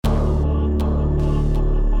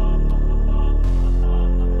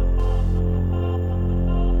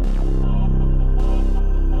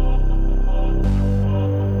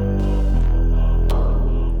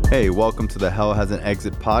Hey, welcome to the Hell Has an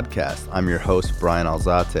Exit podcast. I'm your host, Brian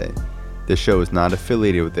Alzate. This show is not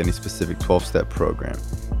affiliated with any specific 12-step program.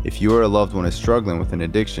 If you or a loved one is struggling with an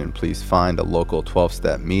addiction, please find a local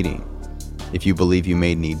 12-step meeting. If you believe you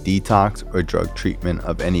may need detox or drug treatment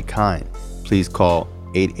of any kind, please call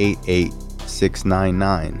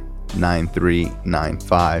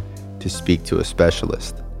 888-699-9395 to speak to a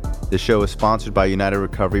specialist. The show is sponsored by United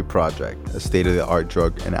Recovery Project, a state-of-the-art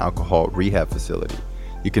drug and alcohol rehab facility.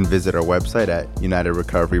 You can visit our website at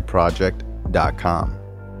unitedrecoveryproject.com.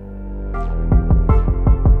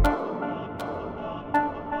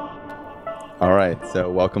 All right,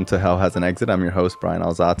 so welcome to Hell Has an Exit. I'm your host, Brian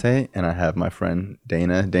Alzate, and I have my friend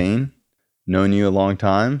Dana Dane. Known you a long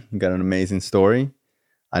time. You got an amazing story.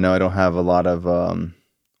 I know I don't have a lot of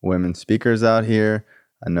women speakers out here.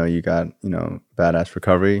 I know you got, badass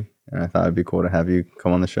recovery, and I thought it'd be cool to have you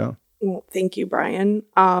come on the show. Well, thank you, Brian.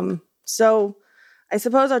 So I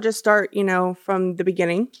suppose I'll just start, from the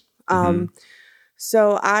beginning.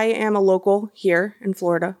 So I am a local here in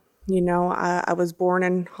Florida. I was born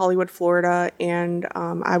in Hollywood, Florida, and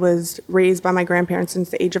I was raised by my grandparents since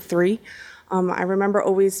the age of 3. I remember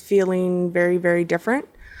always feeling very, very different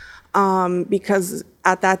because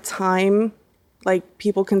at that time,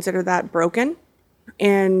 people consider that broken.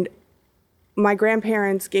 And my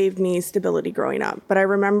grandparents gave me stability growing up. But I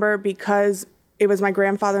remember because it was my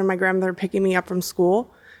grandfather and my grandmother picking me up from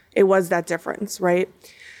school, it was that difference, right?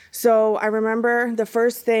 So I remember the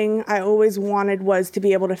first thing I always wanted was to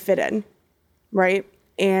be able to fit in, right?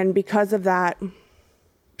 And because of that,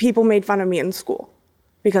 people made fun of me in school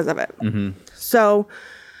because of it. So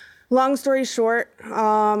long story short.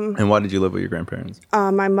 And why did you live with your grandparents?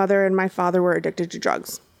 My mother and my father were addicted to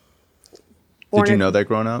drugs. Did you know that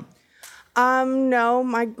growing up? No,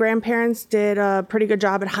 my grandparents did a pretty good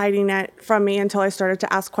job at hiding it from me until I started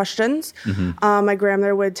to ask questions. My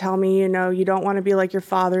grandmother would tell me, you don't want to be like your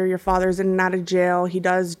father. Your father's in and out of jail. He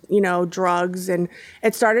does, drugs. And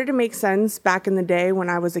it started to make sense back in the day when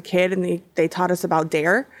I was a kid and they taught us about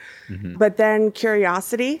DARE. But then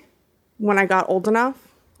curiosity, when I got old enough,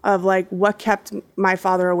 of what kept my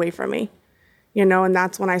father away from me, and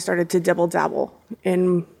that's when I started to dibble dabble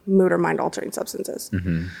in mood or mind altering substances.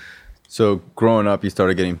 So growing up, you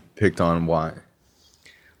started getting picked on. Why?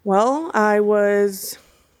 Well, I was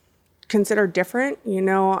considered different.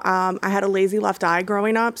 I had a lazy left eye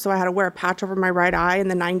growing up, so I had to wear a patch over my right eye. In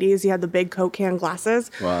the 90s, you had the big Coke can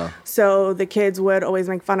glasses. Wow. So the kids would always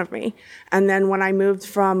make fun of me. And then when I moved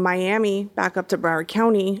from Miami back up to Broward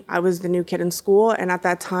County, I was the new kid in school. And at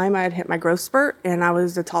that time, I had hit my growth spurt, and I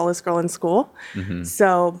was the tallest girl in school.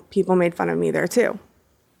 So people made fun of me there, too.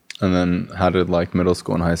 And then how did middle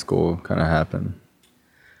school and high school kind of happen?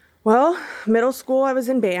 Well, middle school, I was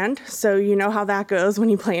in band. So you know how that goes when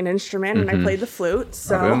you play an instrument, and I played the flute.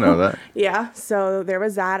 So I didn't know that. Yeah, so there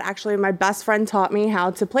was that. Actually, my best friend taught me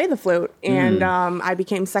how to play the flute, and I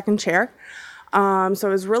became second chair. So it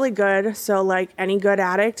was really good. So any good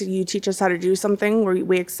addict, you teach us how to do something where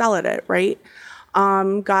we excel at it, right?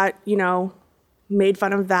 Got, made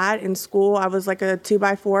fun of that in school. I was like a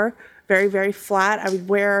 2x4. Very, very flat. I would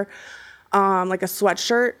wear a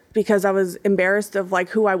sweatshirt because I was embarrassed of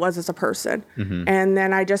who I was as a person. And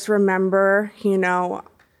then I just remember,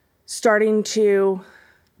 starting to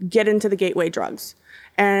get into the gateway drugs.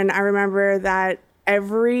 And I remember that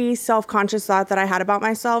every self-conscious thought that I had about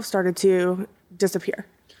myself started to disappear.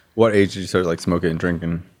 What age did you start smoking and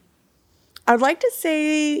drinking? I'd like to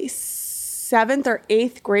say 7th or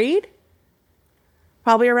 8th grade.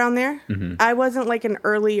 Probably around there. I wasn't an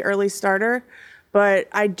early starter, but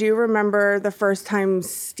I do remember the first time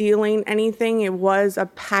stealing anything. It was a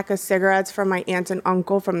pack of cigarettes from my aunt and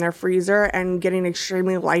uncle from their freezer and getting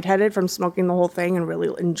extremely lightheaded from smoking the whole thing and really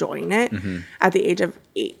enjoying it at the age of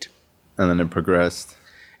 8. And then it progressed.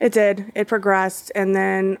 It did. It progressed. And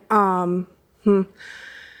then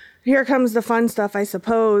here comes the fun stuff, I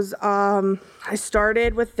suppose. I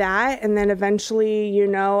started with that, and then eventually,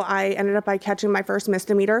 I ended up by catching my first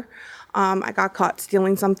misdemeanor. I got caught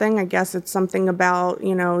stealing something. I guess it's something about,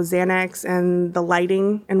 Xanax and the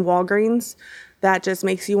lighting in Walgreens that just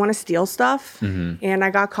makes you want to steal stuff. And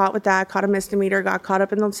I got caught with that, caught a misdemeanor, got caught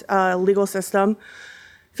up in the legal system,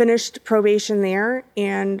 finished probation there,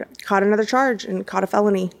 and caught another charge and caught a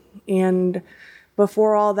felony. And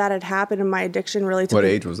before all that had happened and my addiction really took... What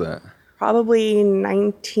age was that? Probably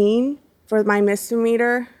 19 for my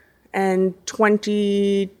misdemeanor and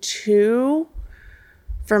 22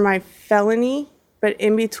 for my felony. But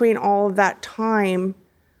in between all of that time,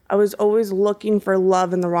 I was always looking for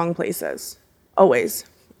love in the wrong places. Always.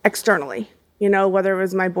 Externally. you know, whether it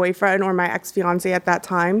was my boyfriend or my ex-fiance at that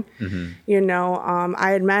time. You know,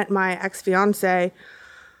 I had met my ex-fiance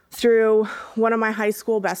through one of my high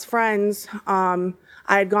school best friends. I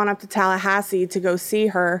had gone up to Tallahassee to go see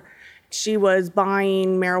her. She was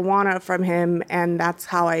buying marijuana from him, and that's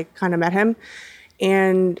how I kind of met him.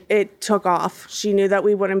 And it took off. She knew that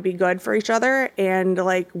we wouldn't be good for each other. And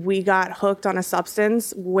like, we got hooked on a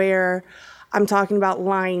substance where I'm talking about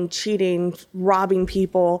lying, cheating, robbing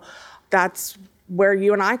people. That's where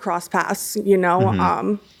you and I cross paths, you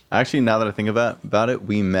know? Actually, now that I think about it,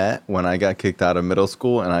 we met when I got kicked out of middle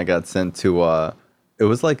school and I got sent to, it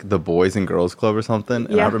was like the Boys and Girls Club or something.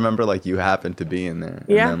 And I remember like you happened to be in there.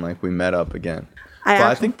 And then like we met up again.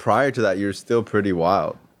 I think prior to that, you're still pretty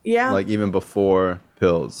wild. Yeah. Like even before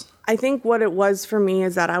pills. I think what it was for me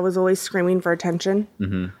is that I was always screaming for attention.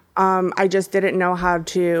 I just didn't know how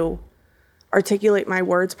to articulate my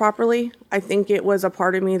words properly. I think it was a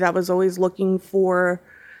part of me that was always looking for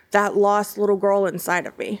that lost little girl inside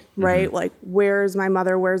of me, right? Like, where's my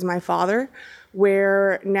mother? Where's my father?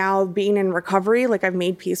 Where now being in recovery, like I've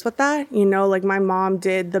made peace with that. You know, like my mom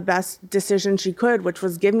did the best decision she could, which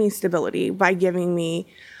was give me stability by giving me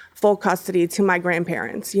full custody to my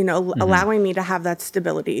grandparents, you know, allowing me to have that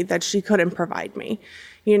stability that she couldn't provide me,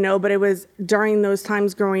 you know. But it was during those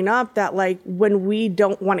times growing up that like when we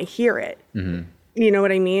don't want to hear it, you know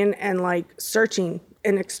what I mean? And like searching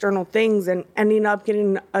in external things and ending up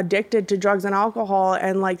getting addicted to drugs and alcohol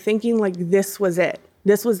and like thinking like this was it.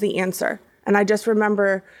 This was the answer. And I just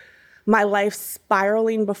remember my life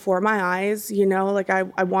spiraling before my eyes, you know, like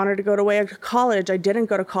I wanted to go to college. I didn't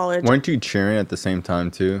go to college. Weren't you cheering at the same time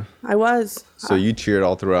too? I was. So you cheered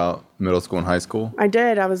all throughout middle school and high school? I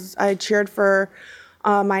did. I cheered for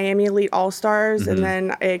Miami Elite All-Stars, and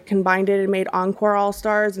then it combined it and made Encore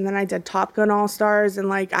All-Stars, and then I did Top Gun All-Stars, and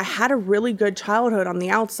like I had a really good childhood on the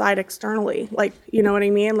outside externally. Like, you know what I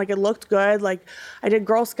mean? Like it looked good. Like I did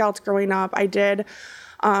Girl Scouts growing up. I did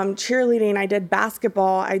cheerleading, I did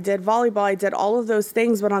basketball, I did volleyball, I did all of those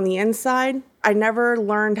things. But on the inside, I never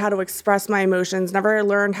learned how to express my emotions, never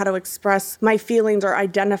learned how to express my feelings or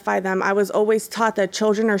identify them. I was always taught that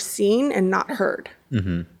children are seen and not heard.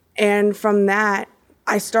 And from that,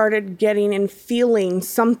 I started getting and feeling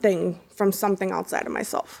something from something outside of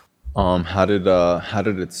myself. How did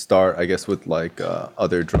it start, I guess, with like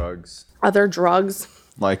other drugs? Other drugs?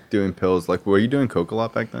 Like doing pills. Like, were you doing coke a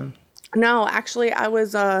lot back then? No, actually, I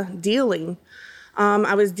was dealing.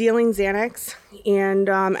 I was dealing Xanax, and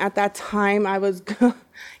at that time, I was dealing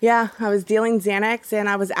Xanax, and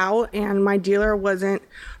I was out, and my dealer wasn't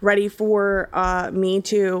ready for me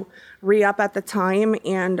to re-up at the time,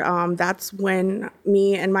 and that's when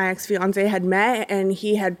me and my ex-fiance had met, and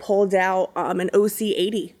he had pulled out an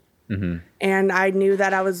OC80. And I knew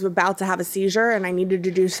that I was about to have a seizure and I needed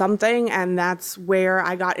to do something. And that's where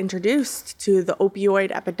I got introduced to the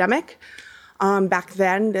opioid epidemic. Back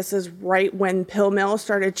then, this is right when pill mill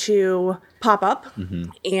started to pop up.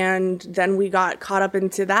 And then we got caught up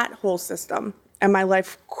into that whole system. And my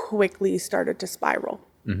life quickly started to spiral,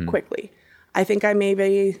 quickly. I think I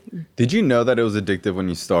maybe... Did you know that it was addictive when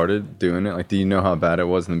you started doing it? Like, do you know how bad it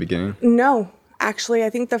was in the beginning? No. Actually, I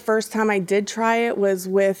think the first time I did try it was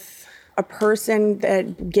with a person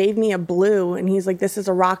that gave me a blue, and he's like, this is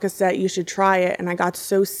a Rockaset, you should try it. And I got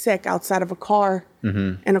so sick outside of a car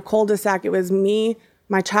in a cul-de-sac. It was me,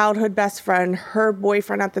 my childhood best friend, her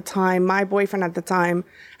boyfriend at the time, my boyfriend at the time.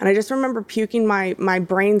 And I just remember puking my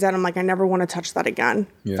brains out. I'm like, I never want to touch that again.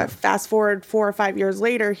 Yeah. Fast forward 4 or 5 years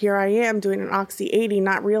later, here I am doing an Oxy 80,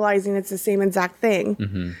 not realizing it's the same exact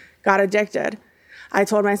thing. Got addicted. I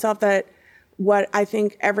told myself that what I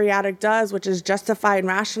think every addict does, which is justify and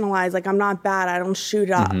rationalize, like, I'm not bad, I don't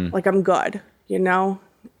shoot up, like, I'm good, you know?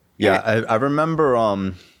 Yeah, I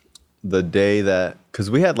remember the day that,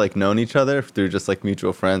 because we had, like, known each other through just, like,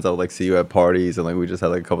 mutual friends. I would, like, see you at parties, and, like, we just had,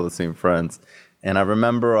 like, a couple of the same friends. And I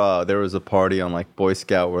remember there was a party on, like, Boy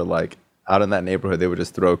Scout where, like, out in that neighborhood, they would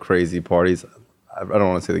just throw crazy parties. I don't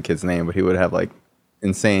want to say the kid's name, but he would have, like,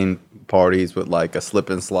 insane parties with, like, a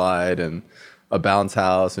slip and slide and a bounce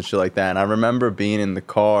house and shit like that. And I remember being in the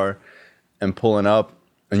car and pulling up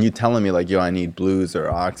and you telling me like, yo, I need blues or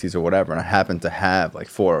oxys or whatever. And I happened to have like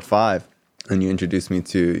 4 or 5. And you introduced me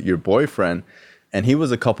to your boyfriend, and he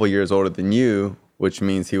was a couple years older than you, which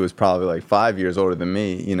means he was probably like 5 years older than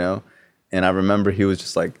me, you know? And I remember he was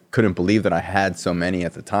just like, couldn't believe that I had so many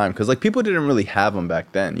at the time. Cause like people didn't really have them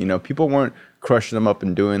back then. You know, people weren't crushing them up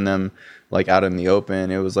and doing them like out in the open.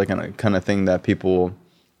 It was like a kind of thing that people,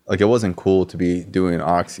 like, it wasn't cool to be doing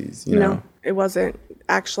oxys, you know? No, it wasn't.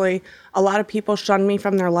 Actually, a lot of people shunned me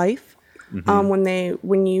from their life.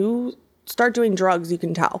 When you start doing drugs, you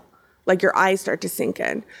can tell. Like your eyes start to sink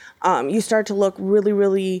in. You start to look really,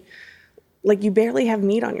 really like you barely have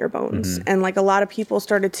meat on your bones. And like a lot of people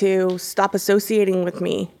started to stop associating with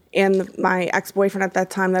me and my ex-boyfriend at that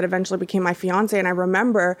time that eventually became my fiance. And I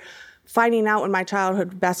remember finding out when my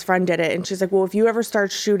childhood best friend did it. And she's like, well, if you ever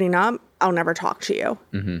start shooting up, I'll never talk to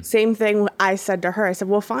you. Same thing I said to her. I said,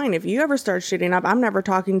 well, fine. If you ever start shooting up, I'm never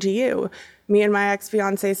talking to you. Me and my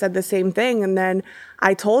ex-fiance said the same thing. And then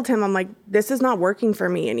I told him, I'm like, this is not working for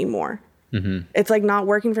me anymore. It's like not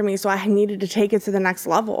working for me. So I needed to take it to the next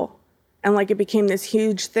level. And like it became this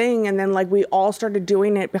huge thing. And then like we all started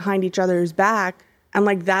doing it behind each other's back. And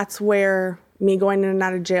like that's where me going in and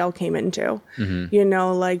out of jail came into, you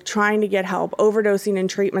know, like trying to get help, overdosing in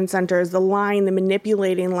treatment centers, the lying, the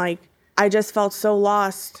manipulating. Like I just felt so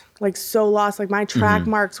lost, like so lost. Like my track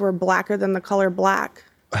marks were blacker than the color black.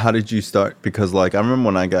 How did you start? Because like I remember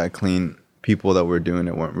when I got clean, people that were doing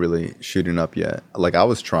it weren't really shooting up yet. Like I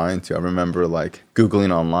was trying to. I remember like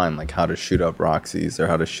Googling online like how to shoot up Roxy's or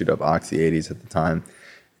how to shoot up Oxy 80s at the time.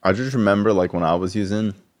 I just remember like when I was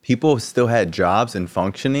using, people still had jobs and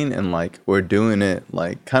functioning and like were doing it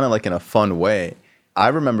like kind of like in a fun way. I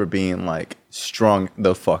remember being like strung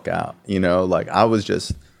the fuck out, you know, like I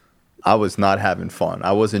was not having fun.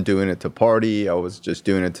 I wasn't doing it to party. I was just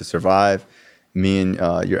doing it to survive. Me and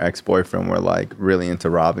your ex-boyfriend were like really into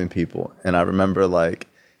robbing people. And I remember like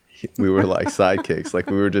we were like sidekicks. Like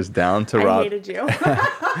we were just down to rob. I hated you.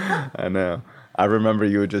 I know. I remember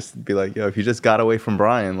you would just be like, yo, if you just got away from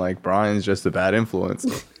Brian, like Brian's just a bad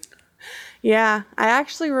influence. Yeah. I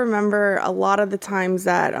actually remember a lot of the times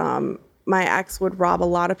that my ex would rob a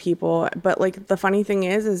lot of people. But like the funny thing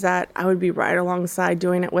is that I would be right alongside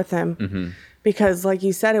doing it with him. Because like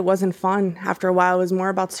you said, it wasn't fun. After a while, it was more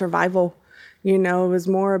about survival. You know, it was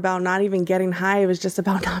more about not even getting high. It was just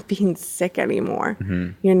about not being sick anymore,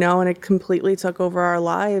 you know, and it completely took over our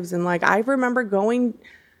lives. And like, I remember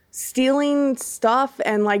stealing stuff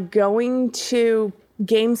and like going to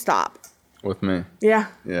GameStop. With me. Yeah.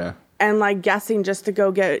 Yeah. And like guessing just to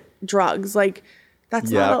go get drugs. Like,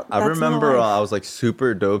 that's I remember I was like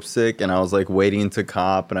super dope sick and I was like waiting to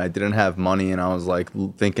cop and I didn't have money and I was like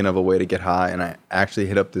thinking of a way to get high and I actually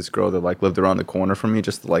hit up this girl that like lived around the corner from me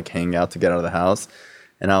just to like hang out to get out of the house.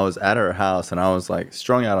 And I was at her house and I was like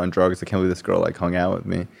strung out on drugs. I can't believe this girl like hung out with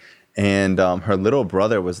me. And her little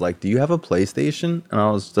brother was like, do you have a PlayStation? And I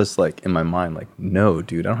was just like in my mind like, no,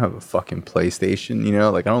 dude, I don't have a fucking PlayStation. You know,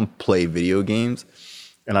 like I don't play video games.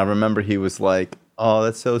 And I remember he was like, oh,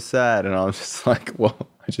 that's so sad. And I was just like, well,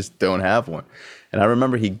 I just don't have one. And I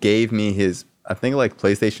remember he gave me his, I think like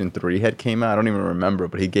PlayStation 3 had came out. I don't even remember,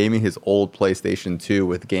 but he gave me his old PlayStation 2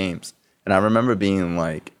 with games. And I remember being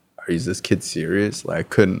like, is this kid serious?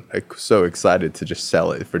 Like I was so excited to just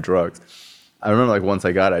sell it for drugs. I remember like once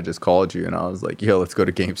I got it, I just called you and I was like, yo, let's go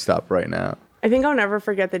to GameStop right now. I think I'll never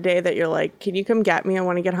forget the day that you're like, can you come get me? I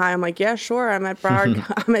want to get high. I'm like, yeah, sure. I'm at Broward.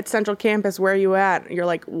 I'm at Central Campus. Where are you at? You're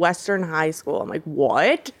like, Western High School. I'm like,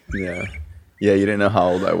 what? Yeah. Yeah, you didn't know how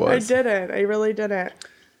old I was. I didn't. I really didn't.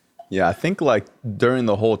 Yeah, I think like during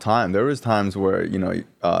the whole time, there was times where, you know,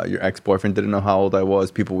 your ex-boyfriend didn't know how old I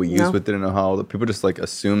was. People we used with didn't know how old. People just like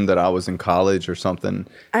assumed that I was in college or something.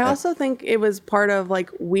 I also think it was part of like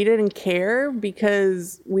we didn't care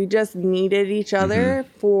because we just needed each other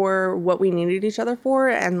for what we needed each other for.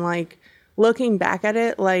 And like looking back at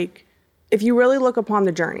it, like if you really look upon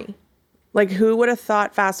the journey, like who would have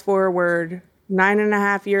thought fast forward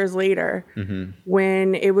 9.5 years later,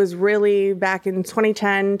 when it was really back in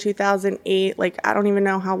 2010, 2008, like I don't even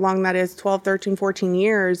know how long that is, 12, 13, 14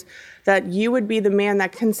 years, that you would be the man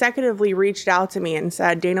that consecutively reached out to me and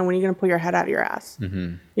said, Dana, when are you going to pull your head out of your ass?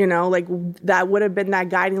 You know, like that would have been that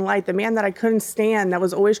guiding light, the man that I couldn't stand, that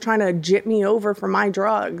was always trying to jip me over for my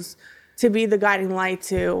drugs, to be the guiding light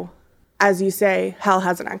to, as you say, hell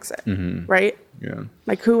has an exit, right? Yeah.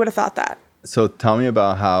 Like who would have thought that? So tell me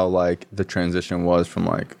about how like the transition was from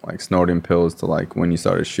like snorting pills to like when you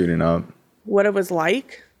started shooting up. What it was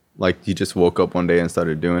like? Like you just woke up one day and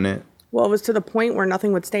started doing it? Well, it was to the point where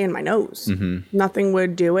nothing would stay in my nose. Nothing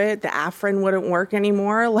would do it. The Afrin wouldn't work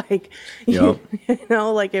anymore. Like, you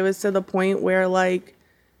know, like it was to the point where like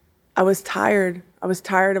I was tired. I was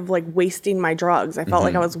tired of like wasting my drugs. I felt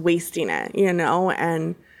like I was wasting it, you know,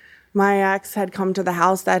 and my ex had come to the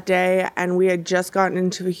house that day and we had just gotten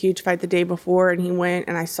into a huge fight the day before, and he went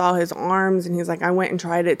and I saw his arms and he's like, I went and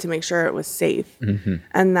tried it to make sure it was safe.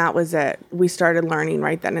 And that was it. We started learning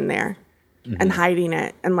right then and there and hiding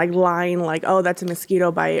it and like lying like, oh, that's a mosquito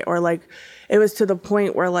bite. Or like it was to the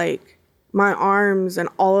point where like my arms and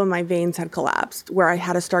all of my veins had collapsed, where I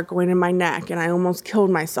had to start going in my neck and I almost killed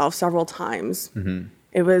myself several times.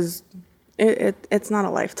 It It's not a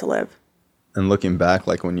life to live. And looking back,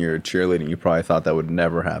 like when you're cheerleading, you probably thought that would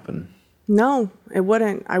never happen. No, it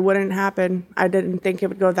wouldn't. I wouldn't happen. I didn't think it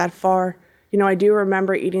would go that far. You know, I do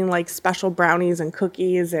remember eating like special brownies and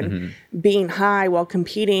cookies and being high while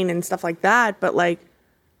competing and stuff like that. But like,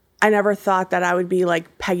 I never thought that I would be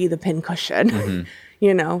like Peggy the Pincushion,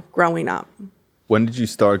 you know, growing up. When did you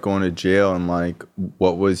start going to jail, and like,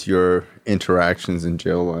 what was your interactions in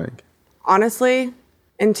jail like? Honestly,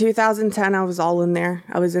 in 2010, I was all in there.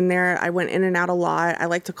 I was in there. I went in and out a lot. I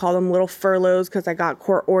like to call them little furloughs because I got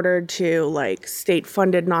court ordered to like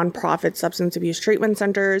state-funded nonprofit substance abuse treatment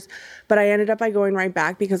centers. But I ended up by going right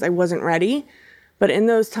back because I wasn't ready. But in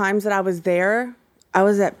those times that I was there, I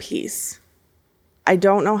was at peace. I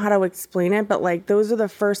don't know how to explain it, but like those are the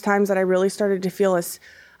first times that I really started to feel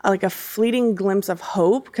like a fleeting glimpse of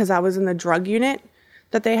hope because I was in the drug unit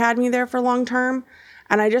that they had me there for long term.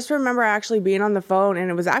 And I just remember actually being on the phone,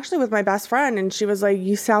 and it was actually with my best friend, and she was like,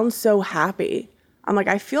 "You sound so happy." I'm like,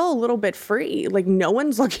 I feel a little bit free. Like no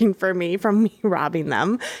one's looking for me from me robbing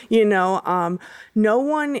them. You know, no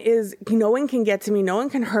one can get to me. No one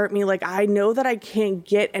can hurt me. Like I know that I can't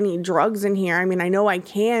get any drugs in here. I mean, I know I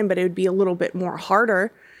can, but it would be a little bit more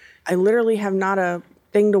harder. I literally have not a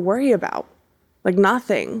thing to worry about. Like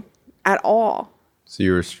nothing at all. So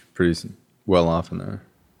you were pretty well off in there.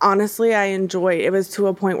 Honestly, it was to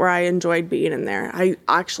a point where I enjoyed being in there. I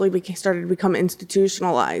actually started to become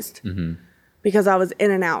institutionalized because I was in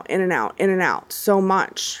and out so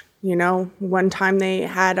much. You know, one time they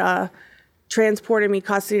had transported me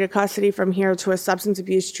custody to custody from here to a substance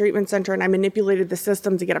abuse treatment center, and I manipulated the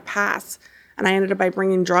system to get a pass, and I ended up by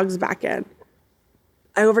bringing drugs back in.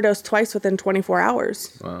 I overdosed twice within 24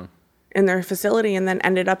 hours. Wow. In their facility, and then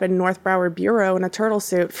ended up in North Broward Bureau in a turtle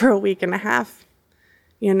suit for a week and a half.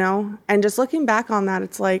 You know, and just looking back on that,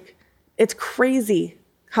 it's like, it's crazy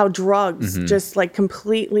how drugs just like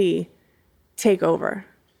completely take over.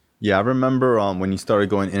 Yeah, I remember when you started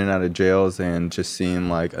going in and out of jails and just seeing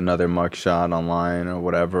like another mugshot online or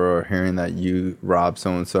whatever, or hearing that you robbed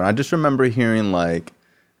so-and-so. And I just remember hearing like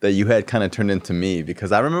that you had kind of turned into me,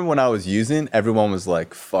 because I remember when I was using, everyone was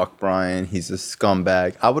like, "Fuck Brian, he's a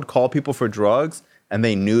scumbag." I would call people for drugs and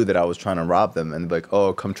they knew that I was trying to rob them, and like,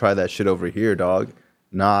 "Oh, come try that shit over here, dog."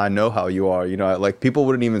 Nah, I know how you are. You know, like people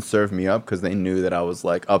wouldn't even serve me up because they knew that I was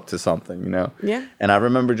like up to something, you know? Yeah. And I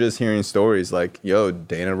remember just hearing stories like, "Yo,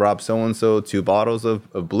 Dana robbed so-and-so 2 bottles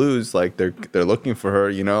of blues. Like they're looking for her,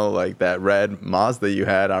 you know, like that red Mazda you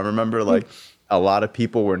had." I remember like a lot of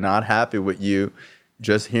people were not happy with you,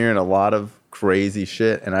 just hearing a lot of crazy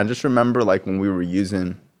shit. And I just remember like when we were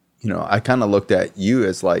using, you know, I kind of looked at you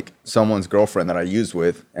as like someone's girlfriend that I used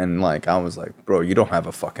with. And like, I was like, "Bro, you don't have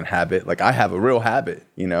a fucking habit. Like I have a real habit,"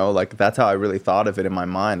 you know, like that's how I really thought of it in my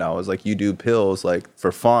mind. I was like, "You do pills like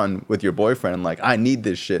for fun with your boyfriend. Like I need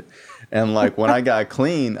this shit." And like when I got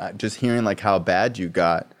clean, just hearing like how bad you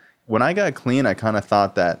got. When I got clean, I kind of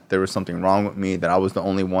thought that there was something wrong with me, that I was the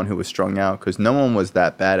only one who was strung out because no one was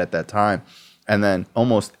that bad at that time. And then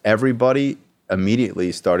almost everybody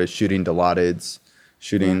immediately started shooting Dilaudids,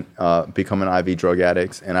 becoming IV drug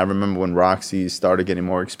addicts. And I remember when Roxy started getting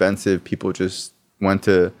more expensive, people just went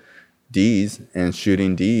to D's and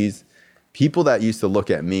shooting D's. People that used to look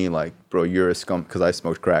at me like, "Bro, you're a scum," because I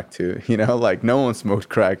smoked crack too. You know, like no one smoked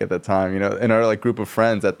crack at the time, you know, in our like group of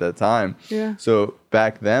friends at that time. Yeah. So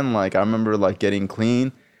back then, like I remember like getting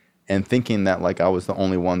clean and thinking that like I was the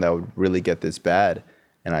only one that would really get this bad.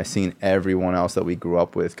 And I seen everyone else that we grew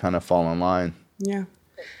up with kind of fall in line. Yeah.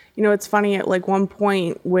 You know, it's funny, at like one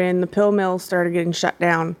point when the pill mill started getting shut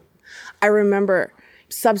down, I remember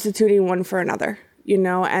substituting one for another, you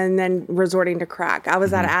know, and then resorting to crack. I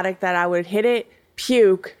was that addict that I would hit it,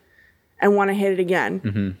 puke, and want to hit it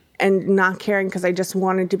again, and not caring because I just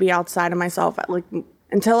wanted to be outside of myself. Like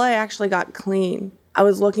until I actually got clean, I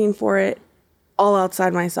was looking for it all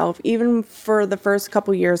outside myself. Even for the first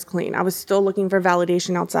couple years clean, I was still looking for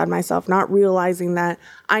validation outside myself, not realizing that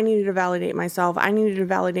I needed to validate myself. I needed to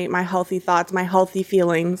validate my healthy thoughts, my healthy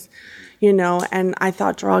feelings, you know, and I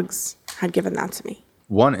thought drugs had given that to me.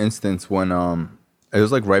 One instance when it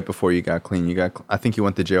was like right before you got clean. I think you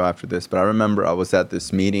went to jail after this, but I remember I was at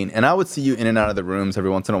this meeting and I would see you in and out of the rooms every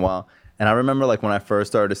once in a while. And I remember like when I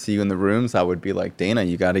first started to see you in the rooms, I would be like, "Dana,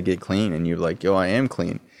 you got to get clean." And you're like, "Yo, I am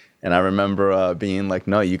clean." And I remember being like,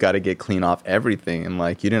 "No, you got to get clean off everything." And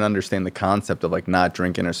like, you didn't understand the concept of like not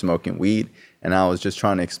drinking or smoking weed. And I was just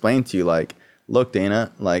trying to explain to you like, "Look,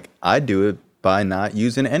 Dana, like I do it by not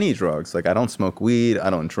using any drugs. Like I don't smoke weed,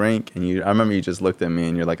 I don't drink." And I remember you just looked at me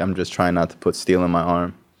and you're like, "I'm just trying not to put steel in my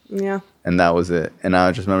arm." Yeah. And that was it. And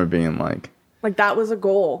I just remember being like, Like, that was a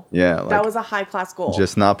goal. Yeah. That was a high-class goal.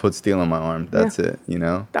 Just not put steel in my arm. That's it, you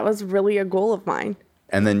know? That was really a goal of mine.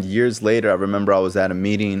 And then years later, I remember I was at a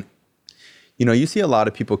meeting. You know, you see a lot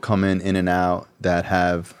of people come in and out that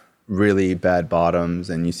have really bad bottoms,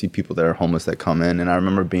 and you see people that are homeless that come in. And I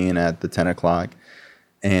remember being at the 10 o'clock,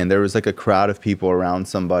 and there was like a crowd of people around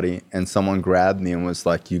somebody, and someone grabbed me and was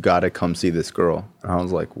like, "You got to come see this girl." And I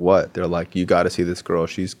was like, "What?" They're like, "You got to see this girl.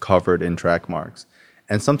 She's covered in track marks."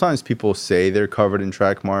 And sometimes people say they're covered in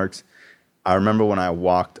track marks. I remember when I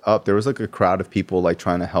walked up, there was like a crowd of people like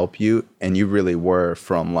trying to help you, and you really were,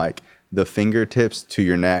 from like the fingertips to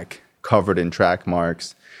your neck covered in track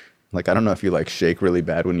marks. Like, I don't know if you like shake really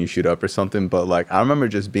bad when you shoot up or something, but like I remember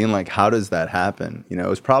just being like, how does that happen? You know, it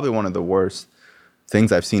was probably one of the worst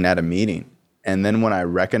things I've seen at a meeting. And then when I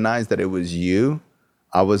recognized that it was you,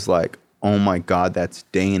 I was like, oh my God, that's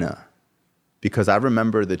Dana. Because I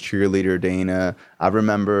remember the cheerleader Dana. I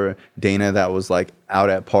remember Dana that was like out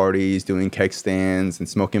at parties doing keg stands and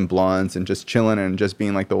smoking blunts and just chilling and just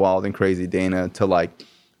being like the wild and crazy Dana, to like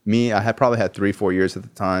me. I had probably had 3-4 years at the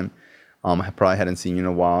time. I probably hadn't seen you in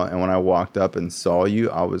a while. And when I walked up and saw you,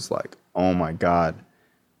 I was like, oh my God.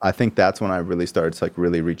 I think that's when I really started to like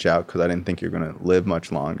really reach out, because I didn't think you're going to live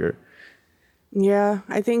much longer. Yeah,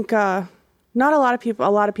 I think not a lot of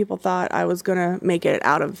people thought I was going to make it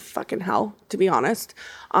out of fucking hell, to be honest.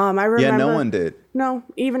 I remember. Yeah, no one did. No,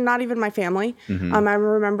 not even my family. I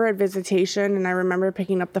remember at visitation, and I remember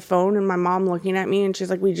picking up the phone and my mom looking at me, and she's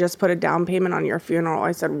like, "We just put a down payment on your funeral."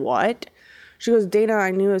 I said, "What?" She goes, "Dana, I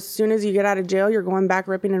knew as soon as you get out of jail, you're going back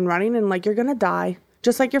ripping and running, and like you're going to die,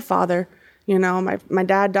 just like your father." You know, my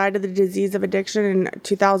dad died of the disease of addiction in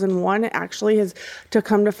 2001. Actually, to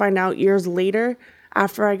come to find out years later,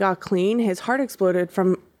 after I got clean, his heart exploded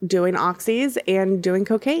from doing oxys and doing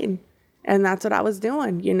cocaine. And that's what I was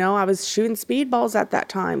doing. You know, I was shooting speedballs at that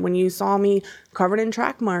time when you saw me covered in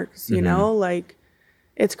track marks, you know, like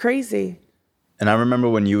it's crazy. And I remember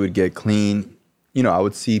when you would get clean, you know, I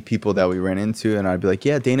would see people that we ran into, and I'd be like,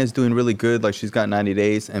 "Yeah, Dana's doing really good. Like, she's got 90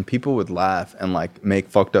 days. And people would laugh and like make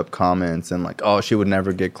fucked up comments and like, "Oh, she would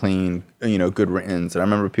never get clean, you know, good riddance." And I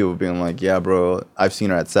remember people being like, "Yeah, bro, I've seen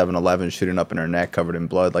her at 7-Eleven shooting up in her neck covered in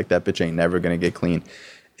blood. Like, that bitch ain't never going to get clean."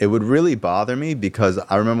 It would really bother me, because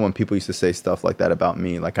I remember when people used to say stuff like that about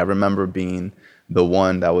me. Like, I remember being the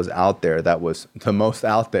one that was out there, that was the most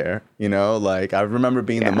out there, you know? Like, I remember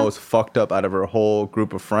being the most fucked up out of her whole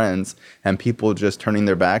group of friends, and people just turning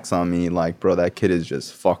their backs on me like, "Bro, that kid is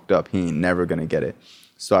just fucked up. He ain't never gonna get it."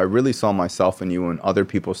 So I really saw myself in you when other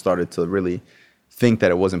people started to really think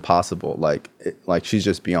that it wasn't possible. Like she's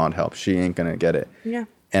just beyond help. She ain't gonna get it. Yeah.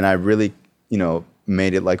 And I really, you know,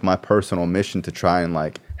 made it like my personal mission to try and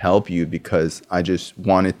like help you, because I just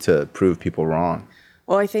wanted to prove people wrong.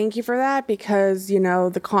 Well, I thank you for that, because, you know,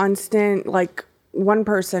 the constant, like,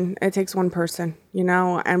 it takes one person, you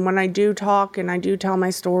know, and when I do talk and I do tell my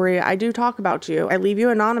story, I do talk about you. I leave you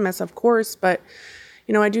anonymous, of course, but,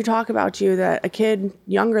 you know, I do talk about you, that a kid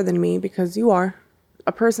younger than me, because you are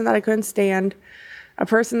a person that I couldn't stand, a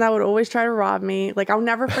person that would always try to rob me. Like, I'll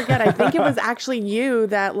never forget. I think it was actually you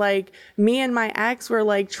that, like, me and my ex were,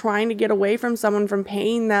 like, trying to get away from someone from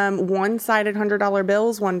paying them one-sided $100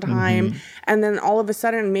 bills one time. And then all of a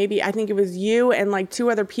sudden, I think it was you and, like, 2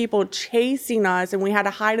 other people chasing us, and we had to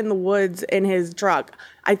hide in the woods in his truck.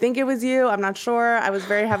 I think it was you. I'm not sure. I was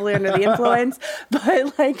very heavily under the influence.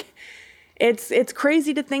 But, like, it's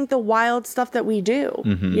crazy to think the wild stuff that we do,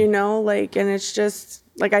 you know? Like, and it's just,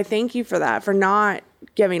 like, I thank you for that, for not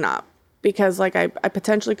giving up, because like I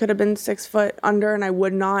potentially could have been 6 foot under, and I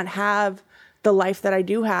would not have the life that I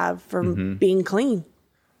do have from being clean.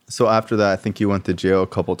 So after that, I think you went to jail a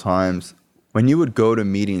couple times. When you would go to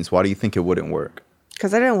meetings, why do you think it wouldn't work?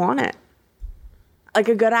 Because I didn't want it. Like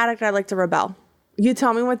a good addict, I like to rebel. You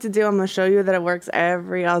tell me what to do, I'm going to show you that it works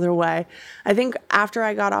every other way. I think after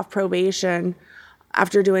I got off probation,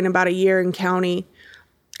 after doing about a year in county,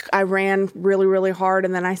 I ran really, really hard.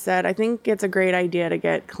 And then I said, I think it's a great idea to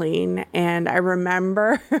get clean. And I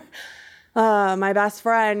remember my best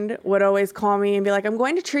friend would always call me and be like, "I'm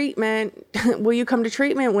going to treatment. Will you come to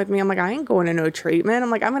treatment with me?" I'm like, "I ain't going to no treatment. I'm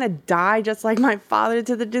like, I'm going to die just like my father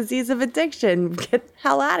to the disease of addiction. Get the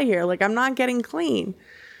hell out of here. Like, I'm not getting clean."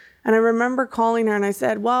 And I remember calling her and I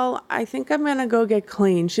said, "Well, I think I'm going to go get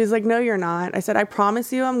clean." She's like, "No, you're not." I said, "I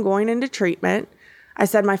promise you I'm going into treatment." I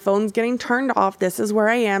said, "My phone's getting turned off. This is where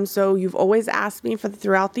I am. So you've always asked me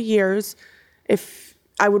throughout the years if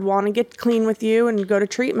I would want to get clean with you and go to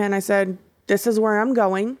treatment." I said, "This is where I'm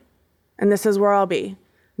going, and this is where I'll be."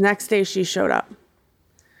 Next day, she showed up.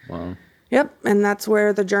 Wow. Yep. And that's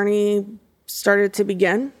where the journey started to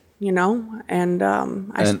begin. you know, and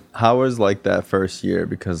And how was like that first year?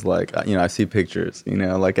 Because like, you know, I see pictures, you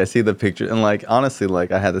know, like I see the picture and like, honestly,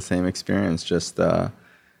 like I had the same experience. Just,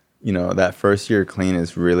 you know, that first year clean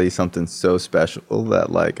is really something so special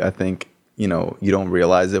that like, I think, you know, you don't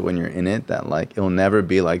realize it when you're in it, that like, it'll never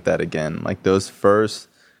be like that again. Like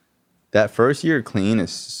that first year clean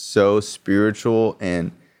is so spiritual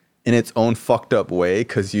and in its own fucked up way,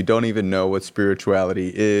 because you don't even know what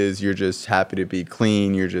spirituality is. You're just happy to be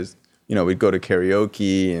clean. You're just, you know, we'd go to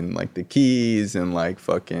karaoke and like the Keys and like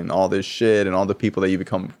fucking all this shit and all the people that you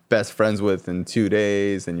become best friends with in 2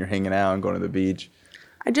 days, and you're hanging out and going to the beach.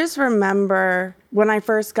 I just remember when I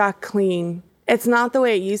first got clean, it's not the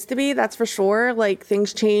way it used to be, that's for sure. Like,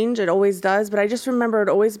 things change, it always does. But I just remember it'd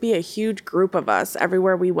always be a huge group of us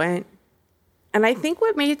everywhere we went. And I think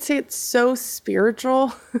what makes it so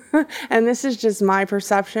spiritual, and this is just my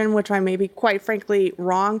perception, which I may be quite frankly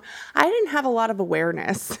wrong, I didn't have a lot of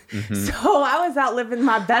awareness. So I was out living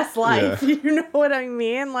my best life. Yeah. You know what I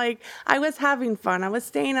mean? Like, I was having fun. I was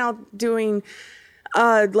staying out doing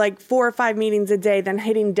like 4 or 5 meetings a day, then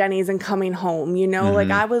hitting Denny's and coming home. You know,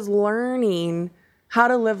 like I was learning how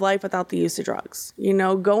to live life without the use of drugs, you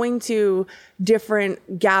know, going to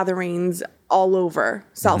different gatherings all over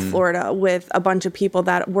South Florida with a bunch of people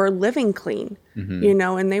that were living clean, you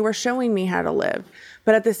know, and they were showing me how to live.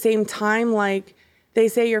 But at the same time, like, they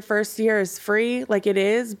say your first year is free, like it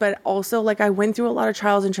is, but also like I went through a lot of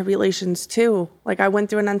trials and tribulations too. Like, I went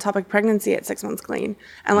through an ectopic pregnancy at 6 months clean,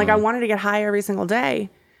 and like I wanted to get high every single day,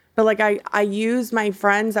 but like I used my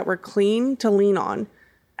friends that were clean to lean on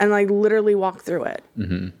and like literally walk through it.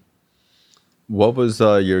 What was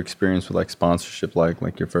your experience with like sponsorship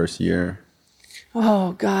like your first year?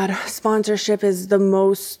 Oh God, sponsorship is the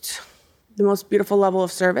most beautiful level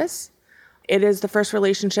of service. It is the first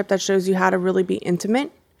relationship that shows you how to really be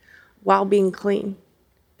intimate while being clean.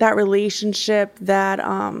 That relationship that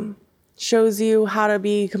shows you how to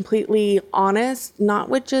be completely honest, not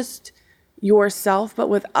with just yourself, but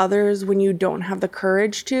with others when you don't have the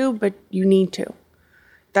courage to, but you need to.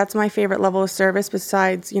 That's my favorite level of service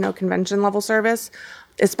besides, you know, convention level service,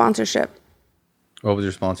 is sponsorship. What was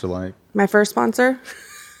your sponsor like? My first sponsor?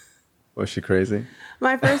 Was she crazy?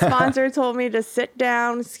 My first sponsor told me to sit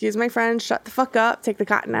down, excuse my French, shut the fuck up, take the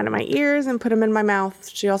cotton out of my ears and put them in my mouth.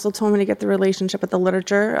 She also told me to get the relationship with the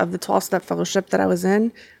literature of the 12-step fellowship that I was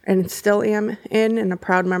in and still am in and a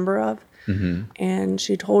proud member of. And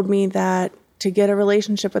she told me that to get a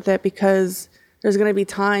relationship with it, because there's going to be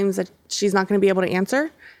times that she's not going to be able to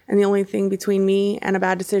answer. And the only thing between me and a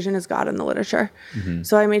bad decision is God and the literature.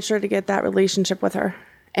 So I made sure to get that relationship with her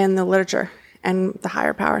and the literature and the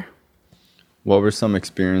higher power. What were some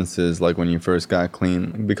experiences like when you first got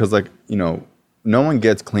clean? Because like, you know, no one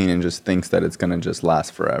gets clean and just thinks that it's going to just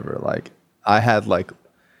last forever. Like, I had like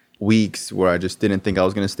weeks where I just didn't think I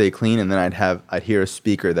was going to stay clean. And then I'd hear a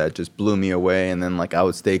speaker that just blew me away. And then like I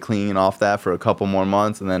would stay clean off that for a couple more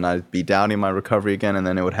months. And then I'd be doubting my recovery again. And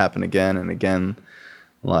then it would happen again and again.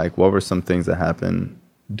 Like, what were some things that happened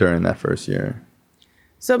during that first year?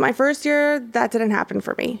 So my first year, that didn't happen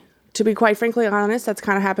for me. To be quite frankly honest, that's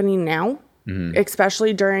kind of happening now,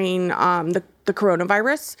 especially during the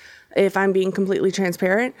coronavirus. If I'm being completely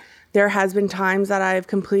transparent, there has been times that I've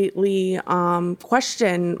completely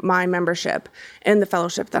questioned my membership in the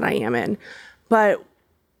fellowship that I am in. But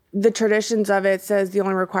the traditions of it says the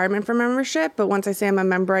only requirement for membership, but once I say I'm a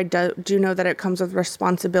member, I do know that it comes with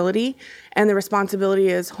responsibility, and the responsibility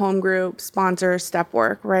is home group, sponsor, step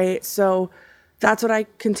work, right? So that's what I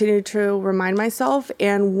continue to remind myself.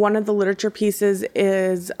 And one of the literature pieces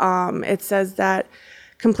is it says that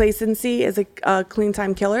complacency is a clean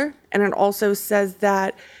time killer, and it also says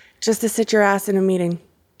that just to sit your ass in a meeting.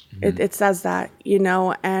 It says that, you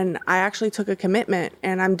know, and I actually took a commitment,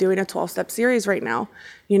 and I'm doing a 12-step series right now,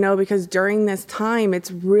 you know, because during this time,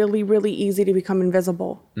 it's really, really easy to become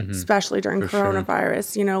invisible, especially during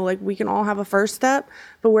coronavirus. Sure. You know, like, we can all have a first step,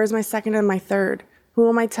 but where's my second and my third? Who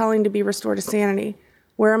am I telling to be restored to sanity?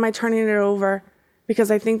 Where am I turning it over?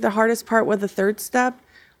 Because I think the hardest part with the third step,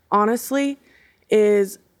 honestly,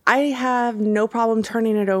 is I have no problem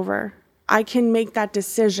turning it over. I can make that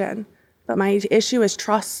decision. But my issue is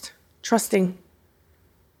trusting.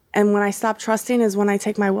 And when I stop trusting is when I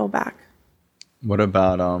take my will back. What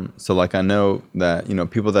about, so like I know that, you know,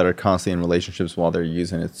 people that are constantly in relationships while they're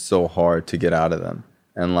using, it's so hard to get out of them.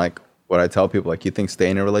 And like what I tell people, like, you think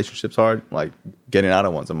staying in relationships hard? Like, getting out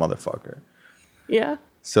of one's a motherfucker. Yeah.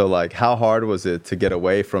 So like, how hard was it to get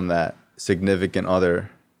away from that significant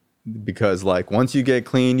other? Because like, once you get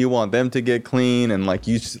clean, you want them to get clean. And like,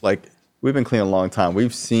 we've been clean a long time.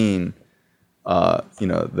 We've seen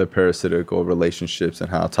the parasitical relationships and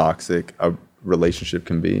how toxic a relationship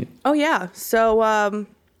can be? Oh, yeah. So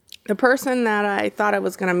the person that I thought I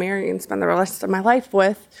was going to marry and spend the rest of my life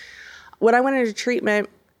with, when I went into treatment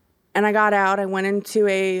and I got out, I went into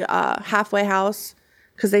a halfway house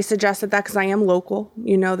because they suggested that because I am local,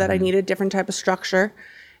 that I need a different type of structure.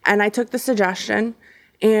 And I took the suggestion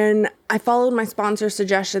and I followed my sponsor's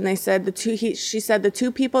suggestion. They said she said the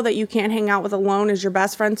two people that you can't hang out with alone is your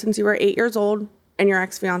best friend since you were 8 years old and your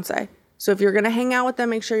ex-fiance. So if you're going to hang out with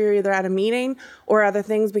them, make sure you're either at a meeting or other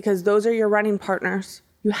things because those are your running partners.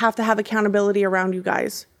 You have to have accountability around you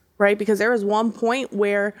guys, right? Because there was one point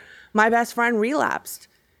where my best friend relapsed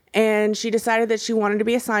and she decided that she wanted to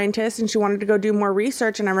be a scientist and she wanted to go do more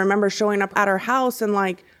research. And I remember showing up at her house and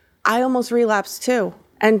I almost relapsed too.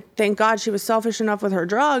 And thank God she was selfish enough with her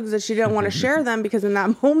drugs that she didn't want to share them because in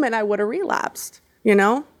that moment I would have relapsed,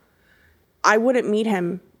 I wouldn't meet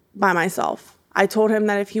him by myself. I told him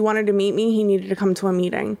that if he wanted to meet me, he needed to come to a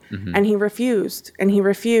meeting. And he refused and he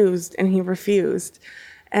refused and he refused.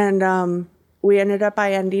 And we ended up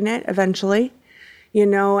by ending it eventually,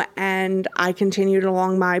 and I continued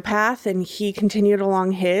along my path and he continued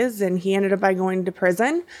along his, and he ended up by going to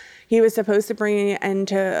prison. He was supposed to bring me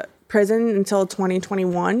into prison until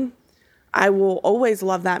 2021. I will always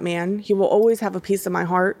love that man. He will always have a piece of my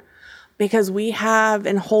heart because we have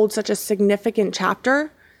and hold such a significant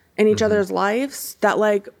chapter in each other's lives that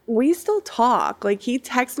we still talk. He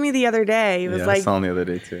texted me the other day. He was I saw him the other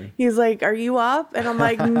day too. He's like, "Are you up?" And I'm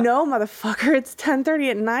like, "No, motherfucker. It's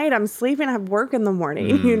 10:30 at night. I'm sleeping. I have work in the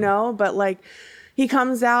morning." But he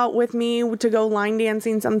comes out with me to go line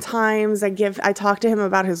dancing sometimes. I talk to him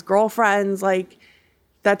about his girlfriends.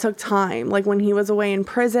 That took time. When he was away in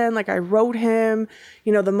prison, I wrote him,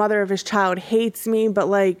 the mother of his child hates me, but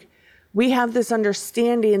we have this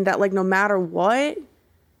understanding that no matter what,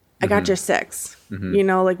 I got your six.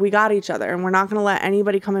 We got each other and we're not going to let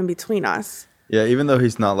anybody come in between us. Yeah, even though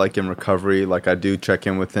he's not in recovery, I do check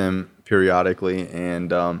in with him periodically.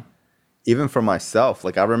 And even for myself,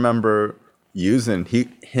 I remember using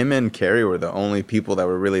him and Carrie were the only people that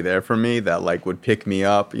were really there for me that would pick me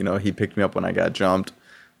up. He picked me up when I got jumped.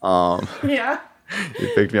 Yeah.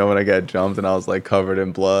 He picked me up when I got jumped and I was covered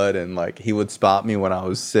in blood, and he would spot me when I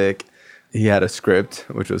was sick. He had a script,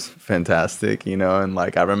 which was fantastic, and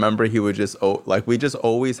I remember he would just, we just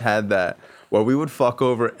always had that where we would fuck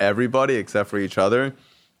over everybody except for each other.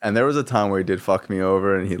 And there was a time where he did fuck me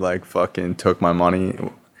over and he fucking took my money.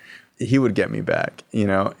 He would get me back,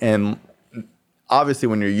 and obviously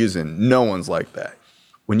when you're using, no one's like that.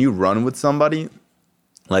 When you run with somebody,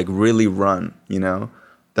 really run,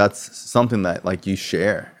 that's something that you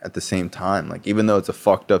share at the same time. Even though it's a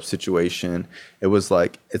fucked up situation, it was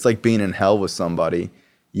it's like being in hell with somebody.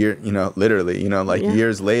 Literally,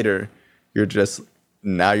 years later,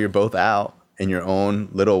 now you're both out in your own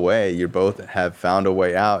little way. You both have found a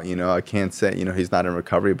way out. I can't say, he's not in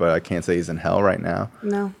recovery, but I can't say he's in hell right now.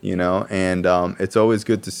 No. And it's always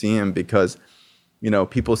good to see him because,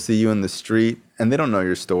 people see you in the street and they don't know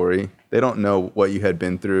your story. They don't know what you had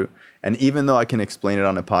been through. And even though I can explain it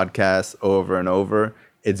on a podcast over and over,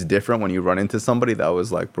 it's different when you run into somebody that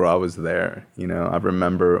was bro, I was there. I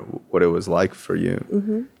remember what it was like for you.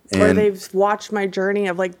 Mm-hmm. Or they've watched my journey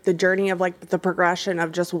of the progression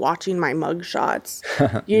of just watching my mugshots,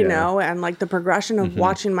 you know, and the progression of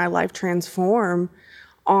watching my life transform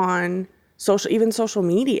on social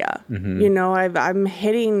media.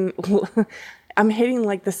 I'm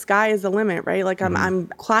hitting the sky is the limit, right? I'm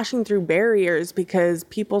clashing through barriers because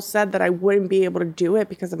people said that I wouldn't be able to do it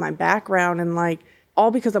because of my background, and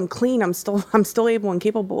all because I'm clean, I'm still able and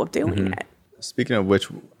capable of doing it. Speaking of which,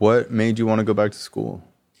 what made you want to go back to school?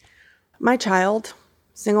 My child,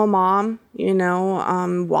 single mom,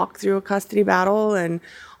 walked through a custody battle and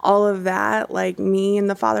all of that. Me and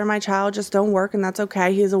the father of my child just don't work, and that's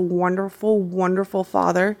okay. He's a wonderful, wonderful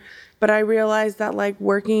father. But I realized that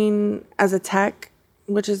working as a tech,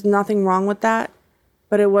 which is nothing wrong with that,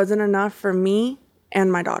 but it wasn't enough for me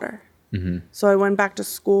and my daughter. So I went back to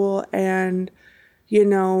school, and,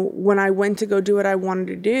 when I went to go do what I wanted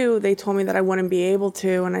to do, they told me that I wouldn't be able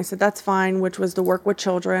to. And I said, that's fine, which was to work with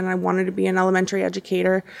children. I wanted to be an elementary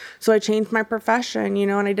educator. So I changed my profession,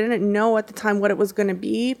 and I didn't know at the time what it was going to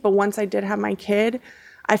be. But once I did have my kid,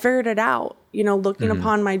 I figured it out. Looking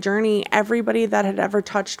upon my journey, everybody that had ever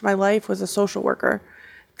touched my life was a social worker.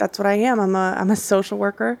 That's what I am. I'm a social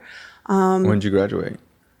worker. When did you graduate?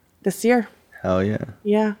 This year. Hell yeah.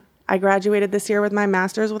 Yeah. I graduated this year with my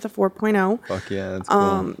master's with a 4.0. Fuck yeah, that's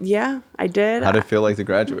cool. Yeah, I did. How did it feel like to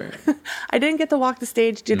graduate? I didn't get to walk the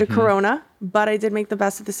stage due to Corona, but I did make the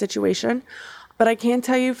best of the situation. But I can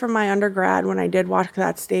tell you from my undergrad, when I did walk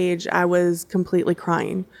that stage, I was completely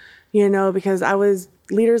crying, you know, because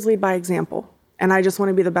leaders lead by example. And I just want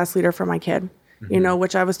to be the best leader for my kid, you know,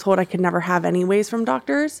 which I was told I could never have anyways from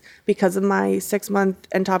doctors because of my 6-month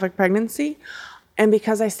ectopic pregnancy. And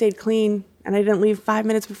because I stayed clean and I didn't leave 5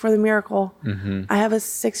 minutes before the miracle, I have a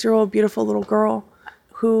 6-year-old beautiful little girl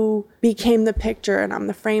who became the picture, and I'm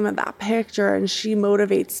the frame of that picture, and she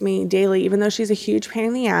motivates me daily, even though she's a huge pain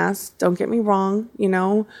in the ass. Don't get me wrong, you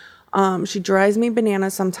know. She drives me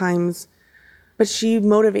bananas sometimes, but she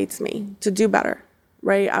motivates me to do better,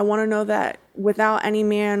 right? I want to know that without any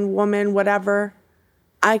man, woman, whatever,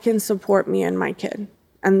 I can support me and my kid.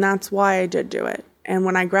 And that's why I did do it. And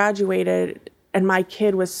when I graduated and my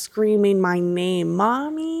kid was screaming my name,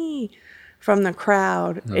 Mommy, from the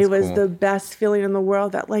crowd, it was cool. The best feeling in the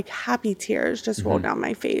world. That like happy tears just rolled down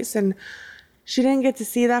my face. And she didn't get to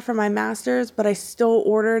see that for my master's, but I still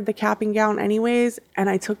ordered the cap and gown anyways. And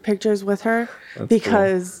I took pictures with her. That's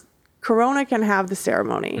because cool. Corona can have the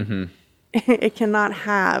ceremony. It cannot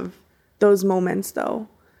have those moments though,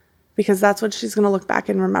 because that's what she's going to look back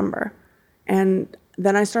and remember. And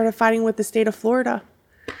then I started fighting with the state of Florida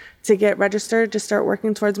to get registered to start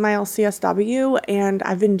working towards my LCSW. And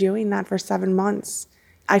I've been doing that for 7 months.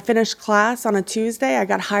 I finished class on a Tuesday. I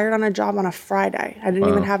got hired on a job on a Friday. I didn't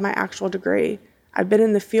even have my actual degree. I've been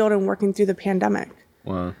in the field and working through the pandemic.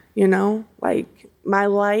 Wow. You know, like my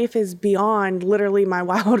life is beyond literally my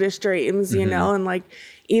wildest dreams, you know, and like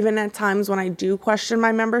even at times when I do question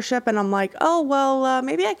my membership and I'm like, oh, well,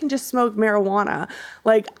 maybe I can just smoke marijuana.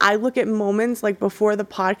 Like I look at moments like before the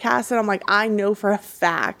podcast and I'm like, I know for a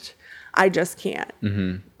fact I just can't.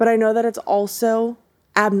 But I know that it's also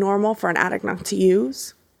abnormal for an addict not to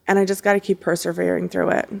use. And I just got to keep persevering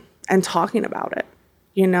through it and talking about it.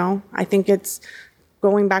 You know, I think it's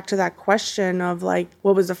going back to that question of like,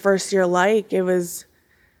 what was the first year like? It was,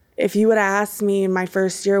 if you would have asked me in my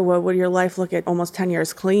first year, what would your life look at almost 10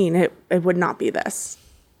 years clean? It would not be this.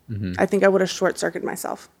 I think I would have short circuited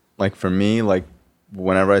myself. Like for me, like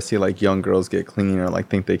whenever I see like young girls get clean or like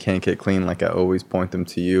think they can't get clean, like I always point them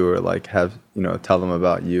to you or like have, you know, tell them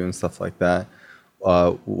about you and stuff like that.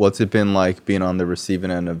 What's it been like being on the receiving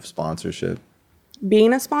end of sponsorship?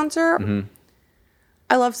 Being a sponsor?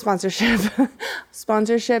 I love sponsorship.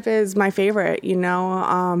 Sponsorship is my favorite, you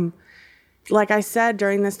know. Like I said,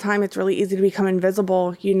 during this time, it's really easy to become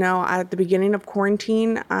invisible. You know, at the beginning of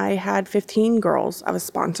quarantine, I had 15 girls I was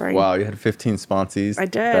sponsoring. Wow, you had 15 sponsees? I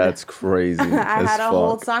did. That's crazy. I had a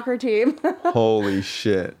whole soccer team. Holy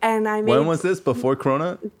shit. And I made... When was this? Before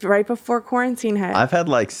Corona? Right before quarantine hit. I've had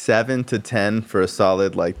like 7 to 10 for a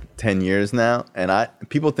solid like 10 years now. And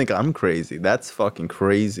people think I'm crazy. That's fucking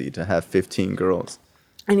crazy to have 15 girls.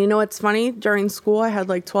 And you know what's funny? During school, I had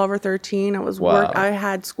like 12 or 13. I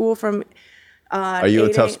had school from... Are you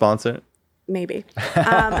a tough sponsor? Maybe.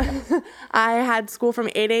 I had school from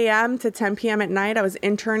 8 a.m. to 10 p.m. at night. I was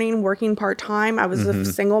interning, working part-time. I was a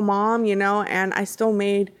single mom, you know, and I still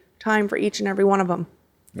made time for each and every one of them.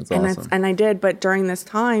 That's awesome. And I did. But during this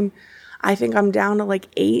time, I think I'm down to like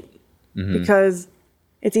 8 because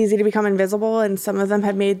it's easy to become invisible. And some of them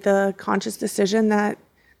have made the conscious decision that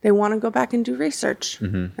they want to go back and do research.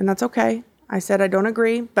 And that's okay. I said, I don't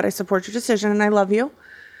agree, but I support your decision and I love you.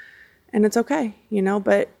 And it's okay, you know,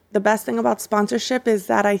 but the best thing about sponsorship is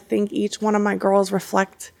that I think each one of my girls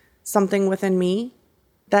reflect something within me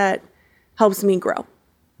that helps me grow.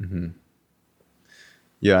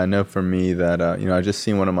 Yeah, I know for me that, you know, I just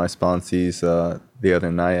seen one of my sponsees the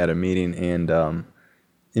other night at a meeting. And,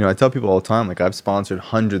 you know, I tell people all the time, like I've sponsored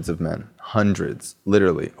hundreds of men, hundreds,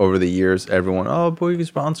 literally over the years. Everyone, oh, boy, you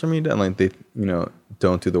sponsor me. And like they, you know,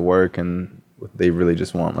 don't do the work and they really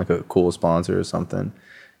just want like a cool sponsor or something.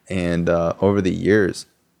 And over the years,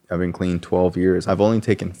 I've been clean 12 years. I've only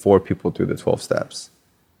taken 4 people through the 12 steps.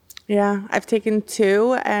 Yeah, I've taken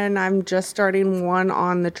 2 and I'm just starting one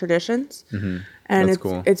on the traditions. And that's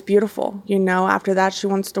cool. It's beautiful. You know, after that, she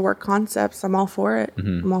wants to work concepts. I'm all for it.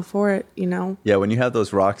 I'm all for it, you know. Yeah, when you have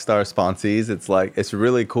those rock star sponsees, it's like, it's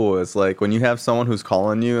really cool. It's like when you have someone who's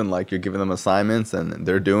calling you and like you're giving them assignments and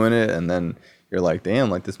they're doing it and then you're like, damn,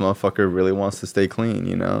 like this motherfucker really wants to stay clean,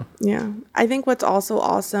 you know? Yeah. I think what's also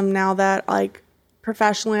awesome now that like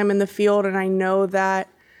professionally I'm in the field and I know that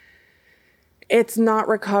it's not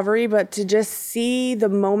recovery, but to just see the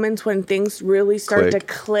moments when things really start to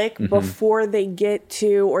click before they get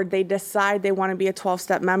to, or they decide they want to be a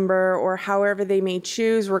 12-step member or however they may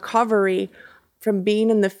choose recovery, from being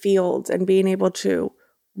in the field and being able to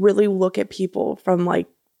really look at people from like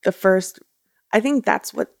the first, I think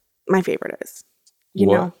that's what my favorite is, you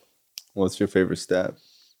know? What's your favorite step?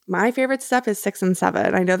 My favorite step is 6 and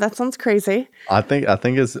 7. I know that sounds crazy. I think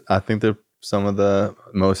they're some of the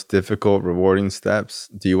most difficult, rewarding steps.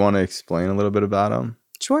 Do you want to explain a little bit about them?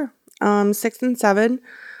 Sure. 6 and 7.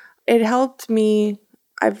 It helped me.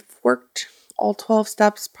 I've worked all 12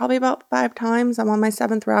 steps probably about 5 times. I'm on my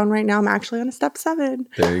 7th round right now. I'm actually on a step 7.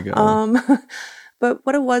 There you go. But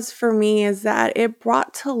what it was for me is that it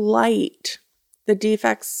brought to light the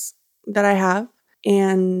defects that I have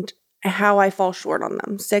and how I fall short on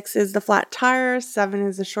them. 6 is the flat tire, 7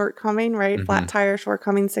 is the shortcoming, right? Mm-hmm. Flat tire,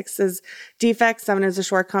 shortcoming, 6 is defect, 7 is the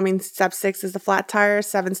shortcoming, step 6 is the flat tire,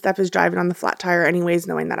 7 step is driving on the flat tire anyways,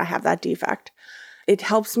 knowing that I have that defect. It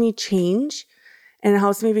helps me change and it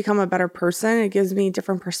helps me become a better person. It gives me a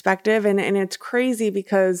different perspective. And it's crazy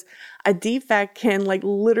because a defect can like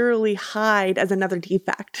literally hide as another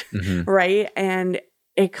defect, mm-hmm. right? And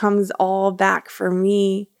it comes all back for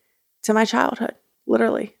me to my childhood,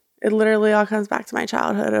 literally. It literally all comes back to my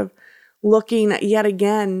childhood of looking yet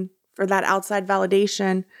again for that outside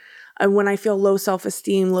validation. When I feel low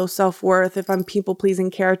self-esteem, low self-worth, if I'm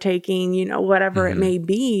people-pleasing, caretaking, whatever mm-hmm. it may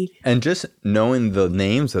be. And just knowing the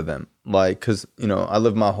names of them. Like, because, I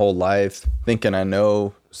lived my whole life thinking I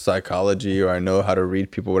know psychology or I know how to read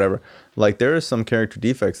people, whatever. Like, there are some character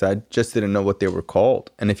defects I just didn't know what they were called.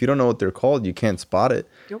 And if you don't know what they're called, you can't spot it.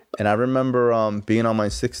 Yep. And I remember being on my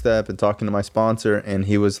 6th step and talking to my sponsor, and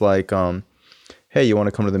he was like, hey, you want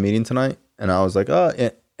to come to the meeting tonight? And I was like, oh,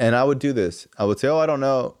 and I would do this. I would say, oh, I don't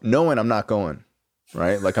know. Knowing I'm not going,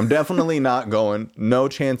 right? Like, I'm definitely not going. No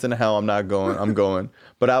chance in hell I'm not going. I'm going.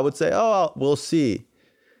 But I would say, oh, we'll see.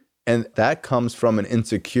 And that comes from an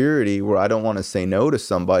insecurity where I don't want to say no to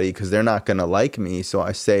somebody because they're not going to like me. So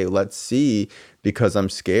I say, let's see, because I'm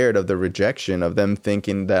scared of the rejection of them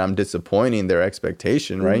thinking that I'm disappointing their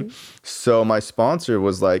expectation, mm-hmm. right? So my sponsor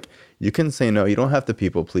was like, you can say no. You don't have to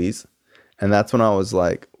people please. And that's when I was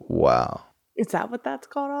like, wow. Is that what that's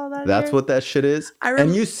called all that? That's what that shit is?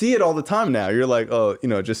 And you see it all the time now. You're like, oh,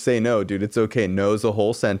 just say no, dude. It's okay. No's a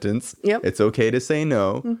whole sentence. Yep. It's okay to say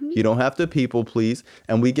no. Mm-hmm. You don't have to people please.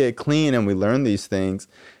 And we get clean and we learn these things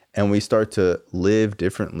and we start to live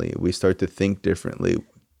differently. We start to think differently.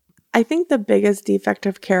 I think the biggest defect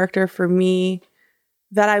of character for me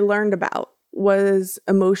that I learned about was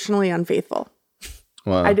emotionally unfaithful.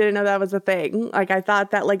 Wow. I didn't know that was a thing. Like, I thought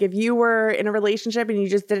that, like, if you were in a relationship and you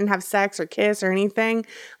just didn't have sex or kiss or anything,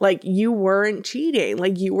 like, you weren't cheating.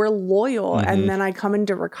 Like, you were loyal. Mm-hmm. And then I come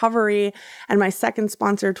into recovery and my second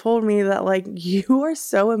sponsor told me that, like, you are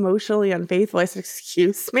so emotionally unfaithful. I said,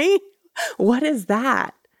 excuse me? What is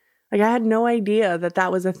that? Like, I had no idea that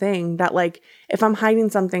that was a thing, that, like, if I'm hiding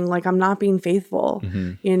something, like, I'm not being faithful,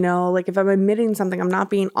 mm-hmm. Like, if I'm admitting something, I'm not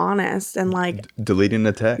being honest and, like... deleting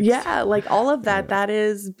the text. Yeah, like, all of that, that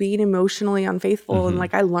is being emotionally unfaithful. Mm-hmm. And,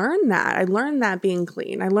 like, I learned that. I learned that being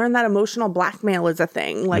clean. I learned that emotional blackmail is a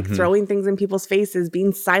thing, like, mm-hmm. throwing things in people's faces,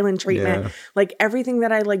 being silent treatment. Yeah. Like, everything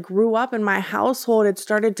that I, like, grew up in my household, it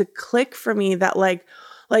started to click for me that, like,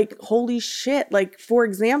 holy shit. Like, for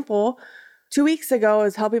example... 2 weeks ago, I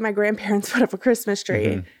was helping my grandparents put up a Christmas tree,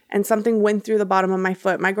 mm-hmm. and something went through the bottom of my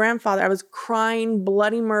foot. My grandfather, I was crying,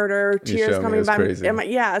 bloody murder, tears coming by me.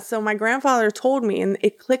 So my grandfather told me, and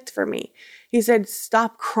it clicked for me. He said,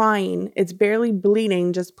 stop crying. It's barely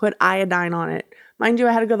bleeding. Just put iodine on it. Mind you,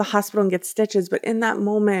 I had to go to the hospital and get stitches. But in that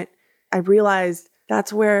moment, I realized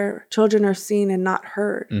that's where children are seen and not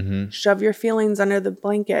heard. Mm-hmm. Shove your feelings under the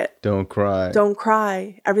blanket. Don't cry. Don't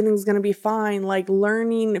cry. Everything's going to be fine. Like,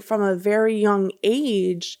 learning from a very young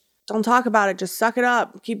age, don't talk about it. Just suck it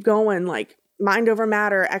up. Keep going. Like, mind over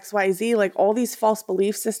matter, XYZ, like all these false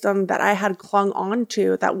belief systems that I had clung on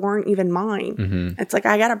to that weren't even mine. Mm-hmm. It's like,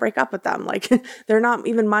 I got to break up with them. Like, they're not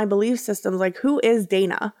even my belief systems. Like, who is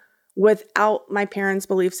Dana without my parents'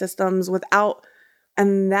 belief systems,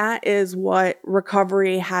 and that is what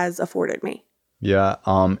recovery has afforded me. Yeah.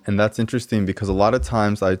 And that's interesting because a lot of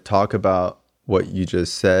times I talk about what you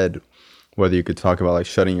just said, whether you could talk about like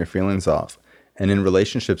shutting your feelings off. And in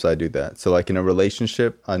relationships, I do that. So like in a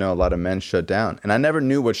relationship, I know a lot of men shut down and I never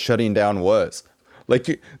knew what shutting down was. Like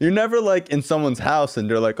you're never like in someone's house and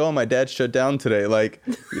they're like, oh, my dad shut down today. Like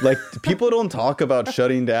people don't talk about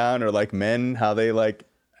shutting down or like men, how they like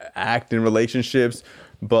act in relationships.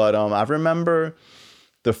 But I remember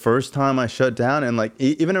the first time I shut down and like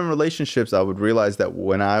even in relationships, I would realize that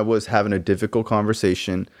when I was having a difficult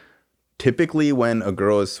conversation, typically when a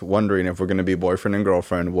girl is wondering if we're going to be boyfriend and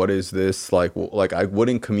girlfriend, what is this? Like I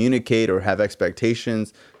wouldn't communicate or have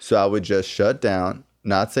expectations. So I would just shut down,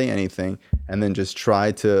 not say anything, and then just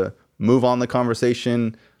try to move on the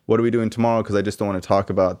conversation. What are we doing tomorrow? Because I just don't want to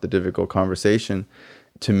talk about the difficult conversation.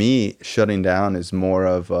 to me, shutting down is more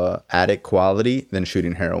of addict quality than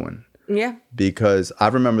shooting heroin. Yeah. Because I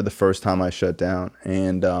remember the first time I shut down,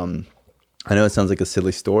 and I know it sounds like a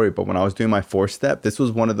silly story, but when I was doing my 4-step, this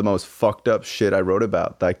was one of the most fucked up shit I wrote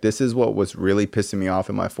about. Like, this is what was really pissing me off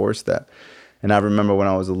in my 4-step. And I remember when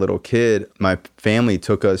I was a little kid, my family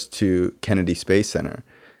took us to Kennedy Space Center.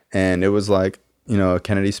 And it was like, you know,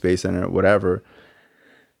 Kennedy Space Center, whatever.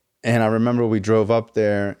 And I remember we drove up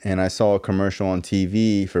there and I saw a commercial on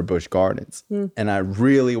TV for Busch Gardens. And I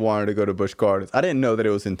really wanted to go to Busch Gardens. I didn't know that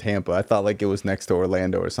it was in Tampa. I thought like it was next to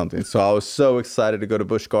Orlando or something. So I was so excited to go to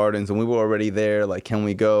Busch Gardens, and we were already there. Like, can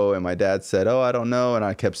we go? And my dad said, oh, I don't know. And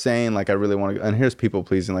I kept saying, like, I really want to go. And here's people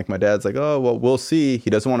pleasing. Like, my dad's like, oh, well, we'll see.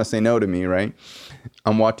 He doesn't want to say no to me, right?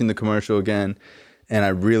 I'm watching the commercial again, and I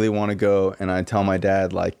really want to go. And I tell my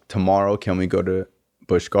dad, like, tomorrow, can we go to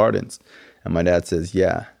Busch Gardens? And my dad says,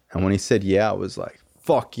 yeah. And when he said, yeah, I was like,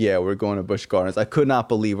 fuck yeah, we're going to Busch Gardens. I could not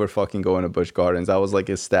believe we're fucking going to Busch Gardens. I was like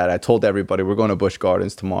ecstatic. I told everybody we're going to Busch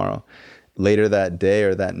Gardens tomorrow. Later that day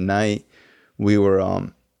or that night, we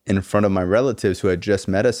were in front of my relatives who had just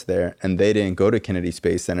met us there, and they didn't go to Kennedy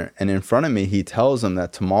Space Center. And in front of me, he tells them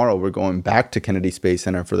that tomorrow we're going back to Kennedy Space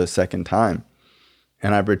Center for the second time.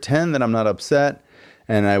 And I pretend that I'm not upset,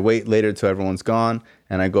 and I wait later till everyone's gone,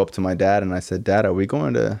 and I go up to my dad and I said, Dad, are we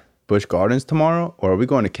going to Busch Gardens tomorrow, or are we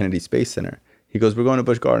going to Kennedy Space Center? He goes, we're going to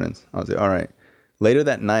Busch Gardens. I was like, all right. Later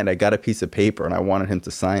that night, I got a piece of paper and I wanted him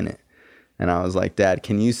to sign it. And I was like, Dad,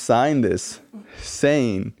 can you sign this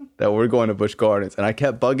saying that we're going to Busch Gardens? And I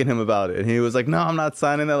kept bugging him about it. And he was like, no, I'm not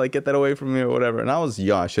signing that. Like, get that away from me or whatever. And I was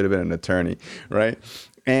young. I should have been an attorney, right?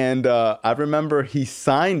 And I remember he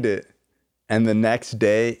signed it. And the next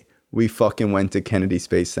day, we fucking went to Kennedy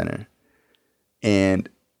Space Center. And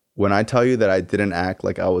when I tell you that I didn't act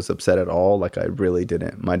like I was upset at all, like I really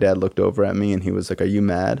didn't. My dad looked over at me and he was like, are you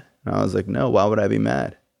mad? And I was like, no, why would I be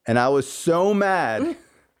mad? And I was so mad,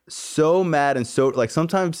 so mad. And so, like,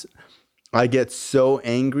 sometimes I get so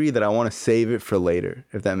angry that I want to save it for later,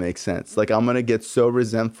 if that makes sense. Like, I'm going to get so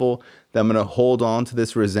resentful that I'm going to hold on to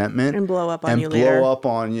this resentment And blow up on you later. And blow up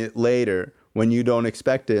on you later when you don't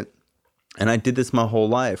expect it. And I did this my whole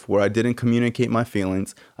life, where I didn't communicate my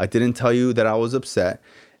feelings. I didn't tell you that I was upset.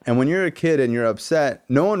 And when you're a kid and you're upset,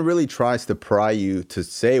 no one really tries to pry you to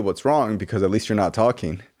say what's wrong, because at least you're not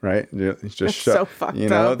talking, right? It's just shut. So fucked you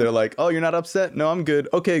know, up. They're like, oh, you're not upset? No, I'm good.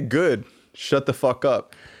 Okay, good. Shut the fuck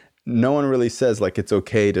up. No one really says, like, it's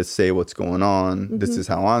okay to say what's going on. Mm-hmm. This is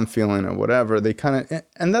how I'm feeling or whatever. They kind of,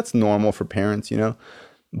 and that's normal for parents, you know?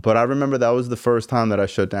 But I remember that was the first time that I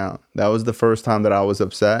shut down. That was the first time that I was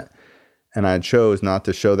upset. And I chose not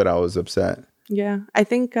to show that I was upset. Yeah. I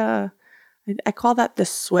think, I call that the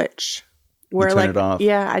switch, where you turn it off.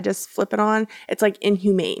 Yeah, I just flip it on. It's like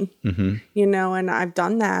inhumane, you know, and I've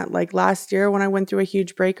done that. Like last year when I went through a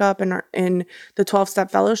huge breakup in the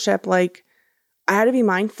 12-step fellowship, like I had to be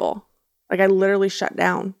mindful. Like I literally shut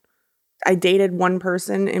down. I dated one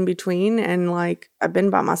person in between, and like I've been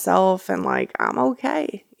by myself, and like I'm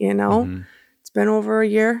okay, you know. It's been over a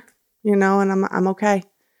year, you know, and I'm okay.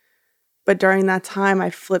 But during that time, I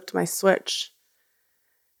flipped my switch.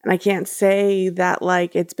 And I can't say that,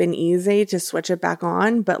 like, it's been easy to switch it back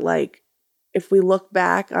on. But, like, if we look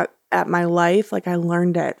back at my life, like, I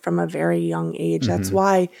learned it from a very young age. That's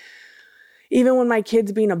why even when my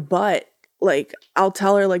kid's being a butt, like, I'll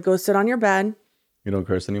tell her, like, go sit on your bed. You don't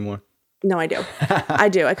curse anymore? No, I do. I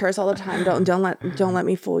do. I curse all the time. Don't let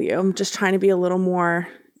me fool you. I'm just trying to be a little more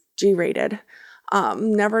G-rated.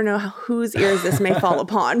 Never know whose ears this may fall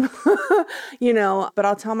upon, you know, but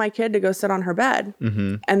I'll tell my kid to go sit on her bed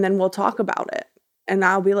and then we'll talk about it. And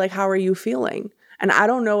I'll be like, how are you feeling? And I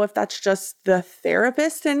don't know if that's just the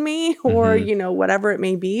therapist in me or, you know, whatever it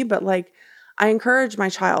may be, but like, I encourage my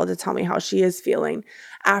child to tell me how she is feeling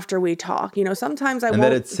after we talk. You know, sometimes I won't. And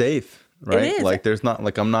that it's safe. Right? It is. Like there's not,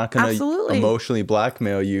 like, I'm not going to emotionally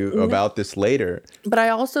blackmail you about this later. But I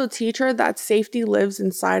also teach her that safety lives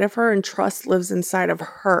inside of her and trust lives inside of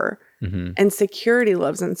her and security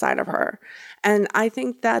lives inside of her. And I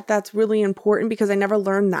think that that's really important because I never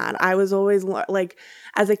learned that. I was always like,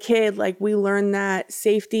 as a kid, like we learned that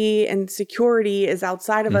safety and security is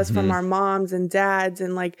outside of us from our moms and dads.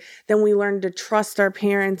 And like, then we learned to trust our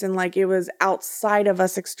parents, and like, it was outside of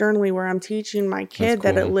us externally, where I'm teaching my kid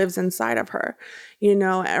that it lives inside of her, you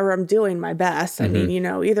know, or I'm doing my best. I mean, you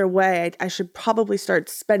know, either way, I should probably start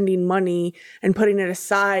spending money and putting it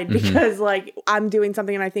aside because like I'm doing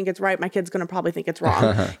something and I think it's right. My kid's going to probably think it's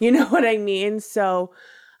wrong. You know what I mean? So,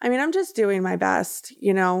 I mean, I'm just doing my best,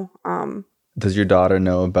 you know. Does your daughter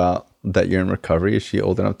know about that you're in recovery? Is she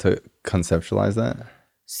old enough to conceptualize that?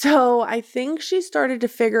 So I think she started to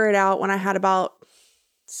figure it out when I had about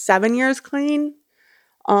 7 years clean.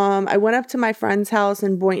 I went up to my friend's house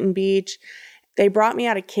in Boynton Beach. They brought me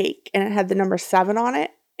out a cake and it had the number 7 on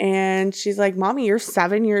it. And she's like, Mommy, you're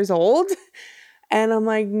 7 years old? And I'm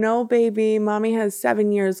like, no, baby, Mommy has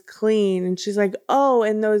 7 years clean. And she's like, oh,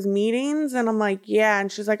 in those meetings? And I'm like, yeah.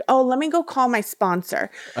 And she's like, oh, let me go call my sponsor.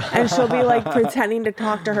 And she'll be like pretending to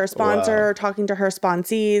talk to her sponsor or talking to her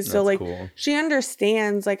sponsees. So like cool. She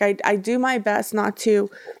understands, like I do my best not to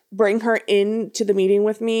bring her into the meeting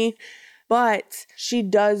with me. But she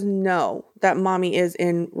does know that Mommy is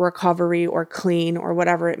in recovery or clean or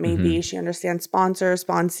whatever it may be. She understands sponsor,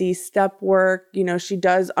 sponsee, step work. You know, she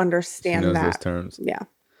does understand she knows that. Those terms. Yeah.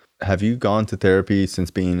 Have you gone to therapy since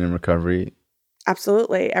being in recovery?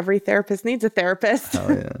 Absolutely. Every therapist needs a therapist. Oh,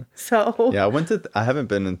 yeah. So. Yeah, I haven't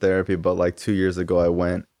been in therapy, but like 2 years ago I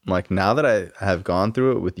went. Like now that I have gone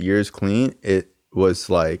through it with years clean, it was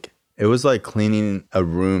like cleaning a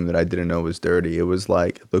room that I didn't know was dirty. It was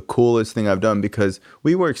like the coolest thing I've done because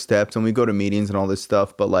we work steps and we go to meetings and all this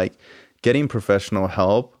stuff. But like getting professional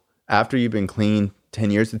help after you've been clean 10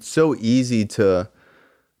 years, it's so easy to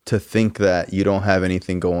think that you don't have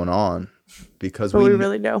anything going on because we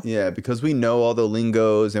really do. Yeah, because we know all the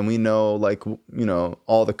lingos and we know like, you know,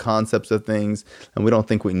 all the concepts of things and we don't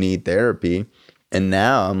think we need therapy. And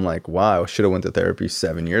now I'm like, wow, I should have went to therapy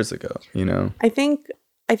 7 years ago, you know? I think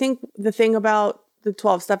the thing about the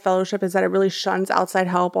 12-step fellowship is that it really shuns outside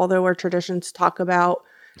help, although our traditions talk about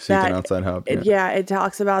seeking outside help. It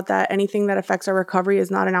talks about that anything that affects our recovery is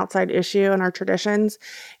not an outside issue in our traditions.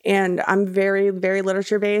 And I'm very, very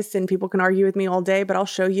literature-based and people can argue with me all day, but I'll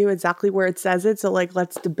show you exactly where it says it. So like,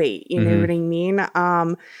 let's debate, you know what I mean?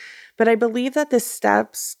 But I believe that the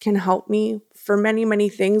steps can help me for many, many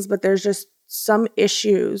things, but there's just some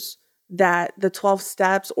issues that the 12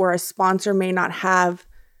 steps or a sponsor may not have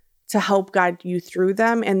to help guide you through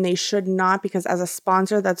them. And they should not, because as a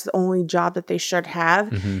sponsor, that's the only job that they should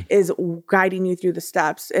have is guiding you through the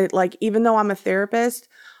steps. It like, even though I'm a therapist,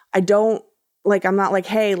 I'm not like,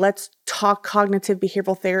 hey, let's talk cognitive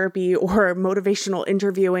behavioral therapy or motivational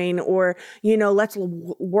interviewing or, you know, let's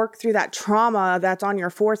work through that trauma that's on your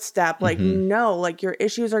 4th step. Like, no, like your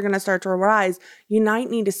issues are going to start to arise. You might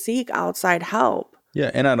need to seek outside help. Yeah,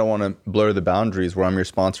 and I don't want to blur the boundaries where I'm your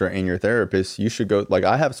sponsor and your therapist. You should go, like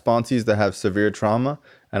I have sponsees that have severe trauma,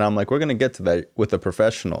 and I'm like, we're going to get to that with a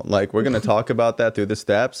professional. Like we're going to talk about that through the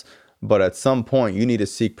steps, but at some point you need to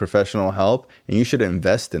seek professional help and you should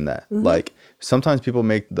invest in that. Like sometimes people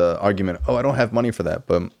make the argument, oh, I don't have money for that,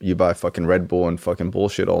 but you buy fucking Red Bull and fucking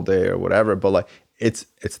bullshit all day or whatever. But like it's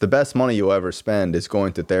the best money you'll ever spend is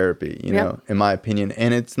going to therapy, you know, in my opinion.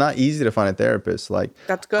 And it's not easy to find a therapist. Like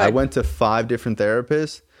that's good. I went to 5 different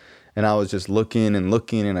therapists and I was just looking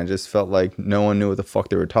and I just felt like no one knew what the fuck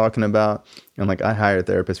they were talking about. And like I hire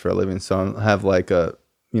therapists for a living, so I have like a,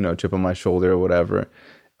 you know, chip on my shoulder or whatever.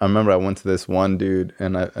 I remember I went to this one dude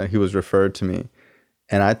and he was referred to me.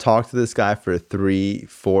 And I talked to this guy for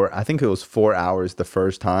 4 hours the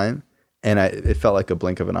first time. And it felt like a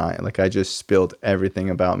blink of an eye. Like I just spilled everything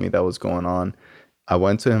about me that was going on. I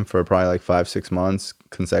went to him for probably like 5-6 months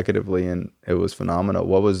consecutively, and it was phenomenal.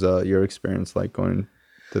 What was your experience like going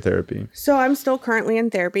to therapy? So I'm still currently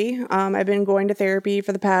in therapy. I've been going to therapy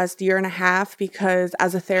for the past year and a half because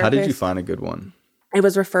as a therapist... How did you find a good one? It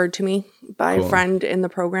was referred to me by a friend in the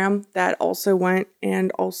program that also went,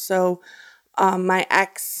 and also my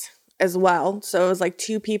ex as well. So it was like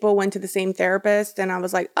 2 people went to the same therapist, and I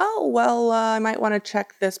was like, oh, well, I might want to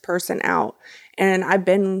check this person out. And I've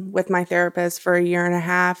been with my therapist for a year and a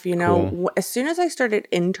half, you know. Cool. As soon as I started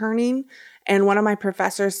interning, and one of my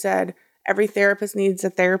professors said, every therapist needs a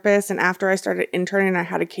therapist. And after I started interning, I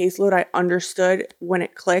had a caseload. I understood when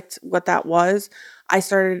it clicked what that was. I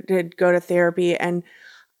started to go to therapy, and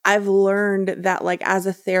I've learned that like as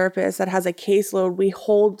a therapist that has a caseload, we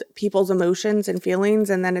hold people's emotions and feelings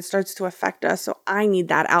and then it starts to affect us. So I need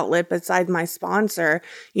that outlet besides my sponsor,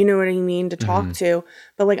 you know what I mean, to talk to.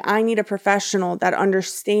 But like I need a professional that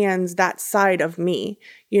understands that side of me,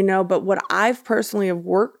 you know. But what I've personally have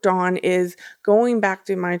worked on is going back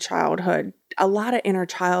to my childhood, a lot of inner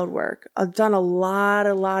child work. I've done a lot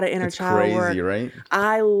of inner child work. It's crazy, right?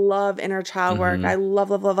 I love inner child work. I love.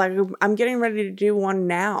 Like, I'm getting ready to do one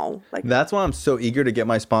now. Like that's why I'm so eager to get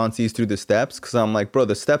my sponsees through the steps, because I'm like, bro,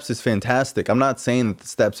 the steps is fantastic. I'm not saying that the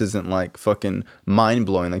steps isn't like fucking mind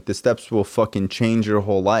blowing. Like the steps will fucking change your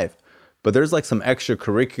whole life. But there's like some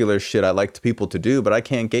extracurricular shit I like people to do, but I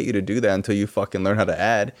can't get you to do that until you fucking learn how to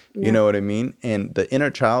add. Yeah. You know what I mean? And the inner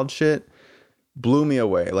child shit blew me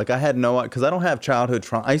away. Like I had because I don't have childhood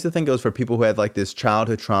trauma. I used to think it was for people who had like this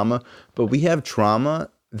childhood trauma, but we have trauma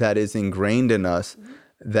that is ingrained in us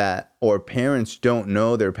that, or parents don't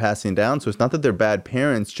know they're passing down. So it's not that they're bad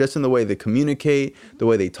parents, just in the way they communicate, the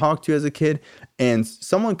way they talk to you as a kid. And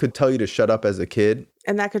someone could tell you to shut up as a kid.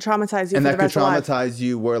 And that could traumatize you And for that the could rest of life. traumatize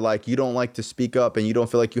you where like you don't like to speak up and you don't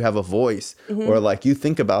feel like you have a voice, or like you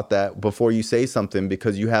think about that before you say something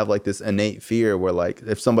because you have like this innate fear where like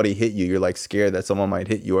if somebody hit you, you're like scared that someone might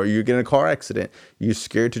hit you, or you get in a car accident, you're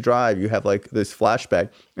scared to drive, you have like this flashback.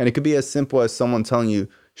 And it could be as simple as someone telling you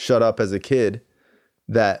shut up as a kid,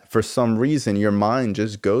 that for some reason your mind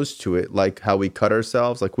just goes to it, like how we cut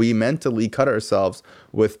ourselves, like we mentally cut ourselves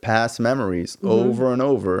with past memories over and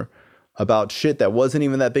over about shit that wasn't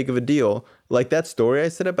even that big of a deal. Like that story I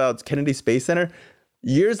said about Kennedy Space Center,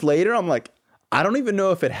 years later, I'm like, I don't even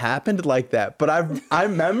know if it happened like that, but I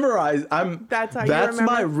memorized. That's how you That's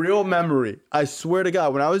remember? my real memory. I swear to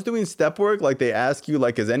God, when I was doing step work, like they ask you,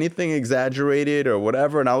 like, is anything exaggerated or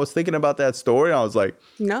whatever? And I was thinking about that story. I was like,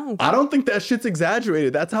 No. I don't think that shit's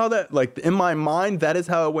exaggerated. That's how that, like, in my mind, that is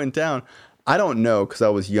how it went down. I don't know because I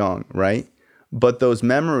was young, right? But those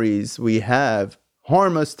memories we have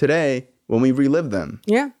harm us today when we relive them.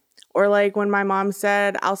 Yeah. Or like when my mom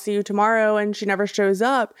said, I'll see you tomorrow, and she never shows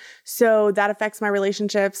up. So that affects my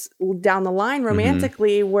relationships down the line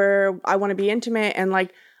romantically, where I want to be intimate and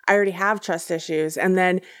like I already have trust issues. And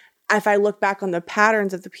then if I look back on the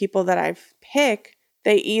patterns of the people that I've picked,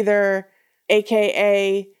 they either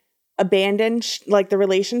AKA abandon like the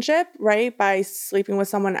relationship, right, by sleeping with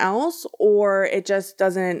someone else, or it just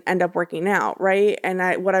doesn't end up working out, right? And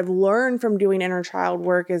what I've learned from doing inner child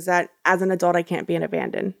work is that as an adult, I can't be an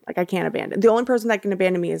abandoned. Like I can't abandon. The only person that can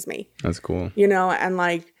abandon me is me. That's cool. You know, and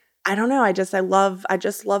like I don't know. I just love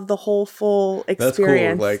the whole full experience. That's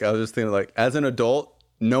cool. Like I was just thinking, like as an adult,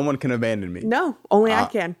 no one can abandon me. No, only I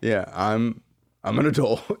can. Yeah, I'm an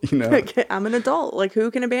adult, you know. I'm an adult. Like who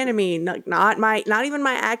can abandon me? Not even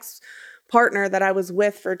my ex partner that I was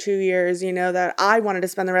with for 2 years, you know, that I wanted to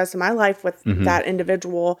spend the rest of my life with that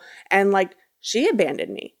individual. And like she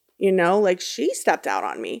abandoned me, you know, like she stepped out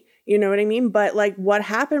on me. You know what I mean? But like what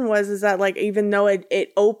happened is that like even though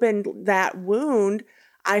it opened that wound,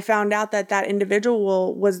 I found out that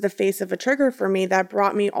individual was the face of a trigger for me that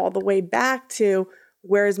brought me all the way back to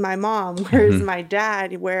where's my mom? Where's my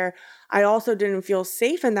dad? Where I also didn't feel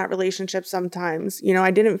safe in that relationship sometimes. You know,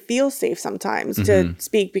 I didn't feel safe sometimes to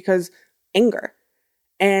speak because anger.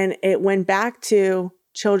 And it went back to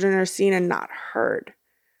children are seen and not heard.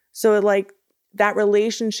 So like that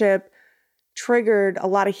relationship triggered a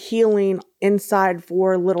lot of healing inside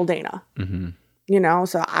for little Dana. You know,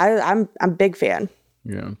 so I'm a big fan.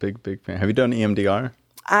 Yeah, big fan. Have you done EMDR?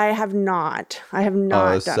 I have not. Oh,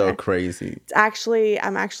 it's done so it. crazy.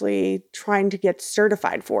 I'm actually trying to get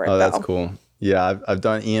certified for it. Oh, that's though. cool. Yeah, I've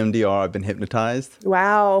done EMDR. I've been hypnotized.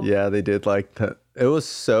 Wow. Yeah, they did like it was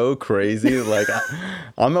so crazy. Like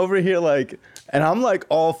I'm over here like, and I'm like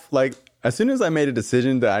off. Like as soon as I made a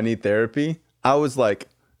decision that I need therapy, I was like,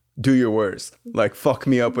 do your worst. Like fuck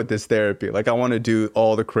me up with this therapy. Like I want to do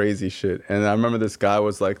all the crazy shit. And I remember this guy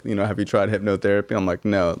was like, you know, have you tried hypnotherapy? I'm like,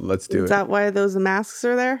 no, let's do it. Is that why those masks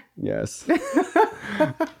are there? Yes.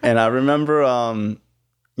 And I remember,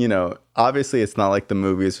 you know, obviously it's not like the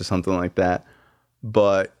movies or something like that,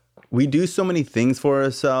 but we do so many things for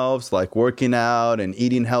ourselves, like working out and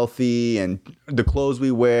eating healthy and the clothes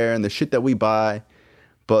we wear and the shit that we buy.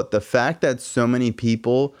 But the fact that so many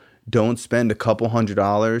people don't spend a couple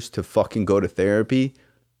 $100s to fucking go to therapy,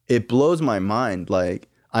 it blows my mind. Like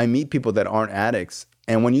I meet people that aren't addicts,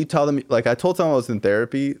 and when you tell them, like I told someone I was in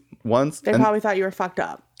therapy once, They probably thought you were fucked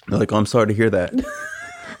up. they're like, oh, I'm sorry to hear that.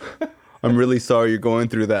 I'm really sorry you're going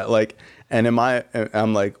through that. Like, and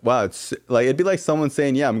I'm like, wow, it's like, it'd be like someone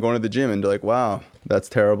saying, yeah, I'm going to the gym, and they're like, wow, that's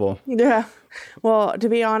terrible. Yeah. Well, to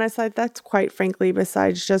be honest, that's quite frankly,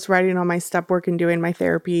 besides just writing on my step work and doing my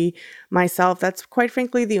therapy myself, that's quite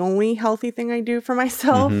frankly the only healthy thing I do for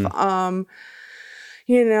myself.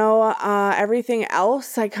 You know, everything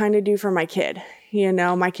else I kind of do for my kid. You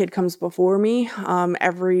know, my kid comes before me.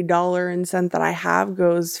 Every dollar and cent that I have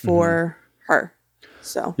goes for her.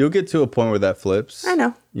 So You'll get to a point where that flips. I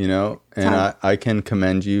know. You know, and I can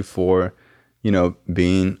commend you for, you know,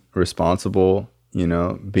 being responsible, you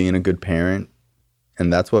know, being a good parent.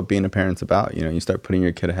 And that's what being a parent's about. You know, you start putting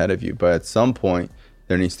your kid ahead of you. But at some point,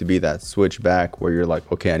 there needs to be that switch back where you're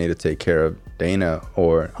like, okay, I need to take care of Dana,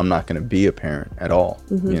 or I'm not going to be a parent at all,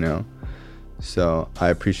 you know? So I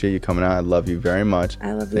appreciate you coming out. I love you very much.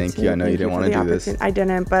 I love you Thank too. you. I know Thank you didn't want for to the do this. opportunity. I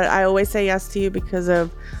didn't, but I always say yes to you because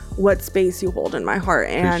of what space you hold in my heart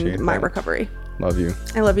and Appreciate my that. recovery. Love you.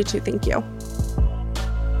 I love you too. Thank you.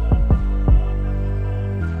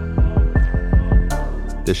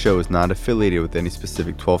 This show is not affiliated with any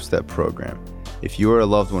specific 12-step program. If you or a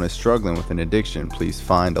loved one is struggling with an addiction, please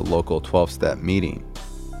find a local 12-step meeting.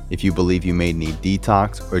 If you believe you may need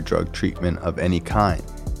detox or drug treatment of any kind,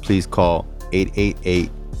 please call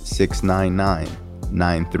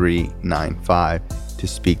 888-699-9395 to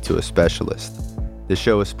speak to a specialist. The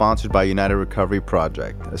show is sponsored by United Recovery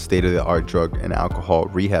Project, a state-of-the-art drug and alcohol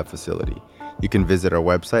rehab facility. You can visit our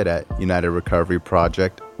website at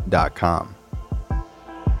unitedrecoveryproject.com.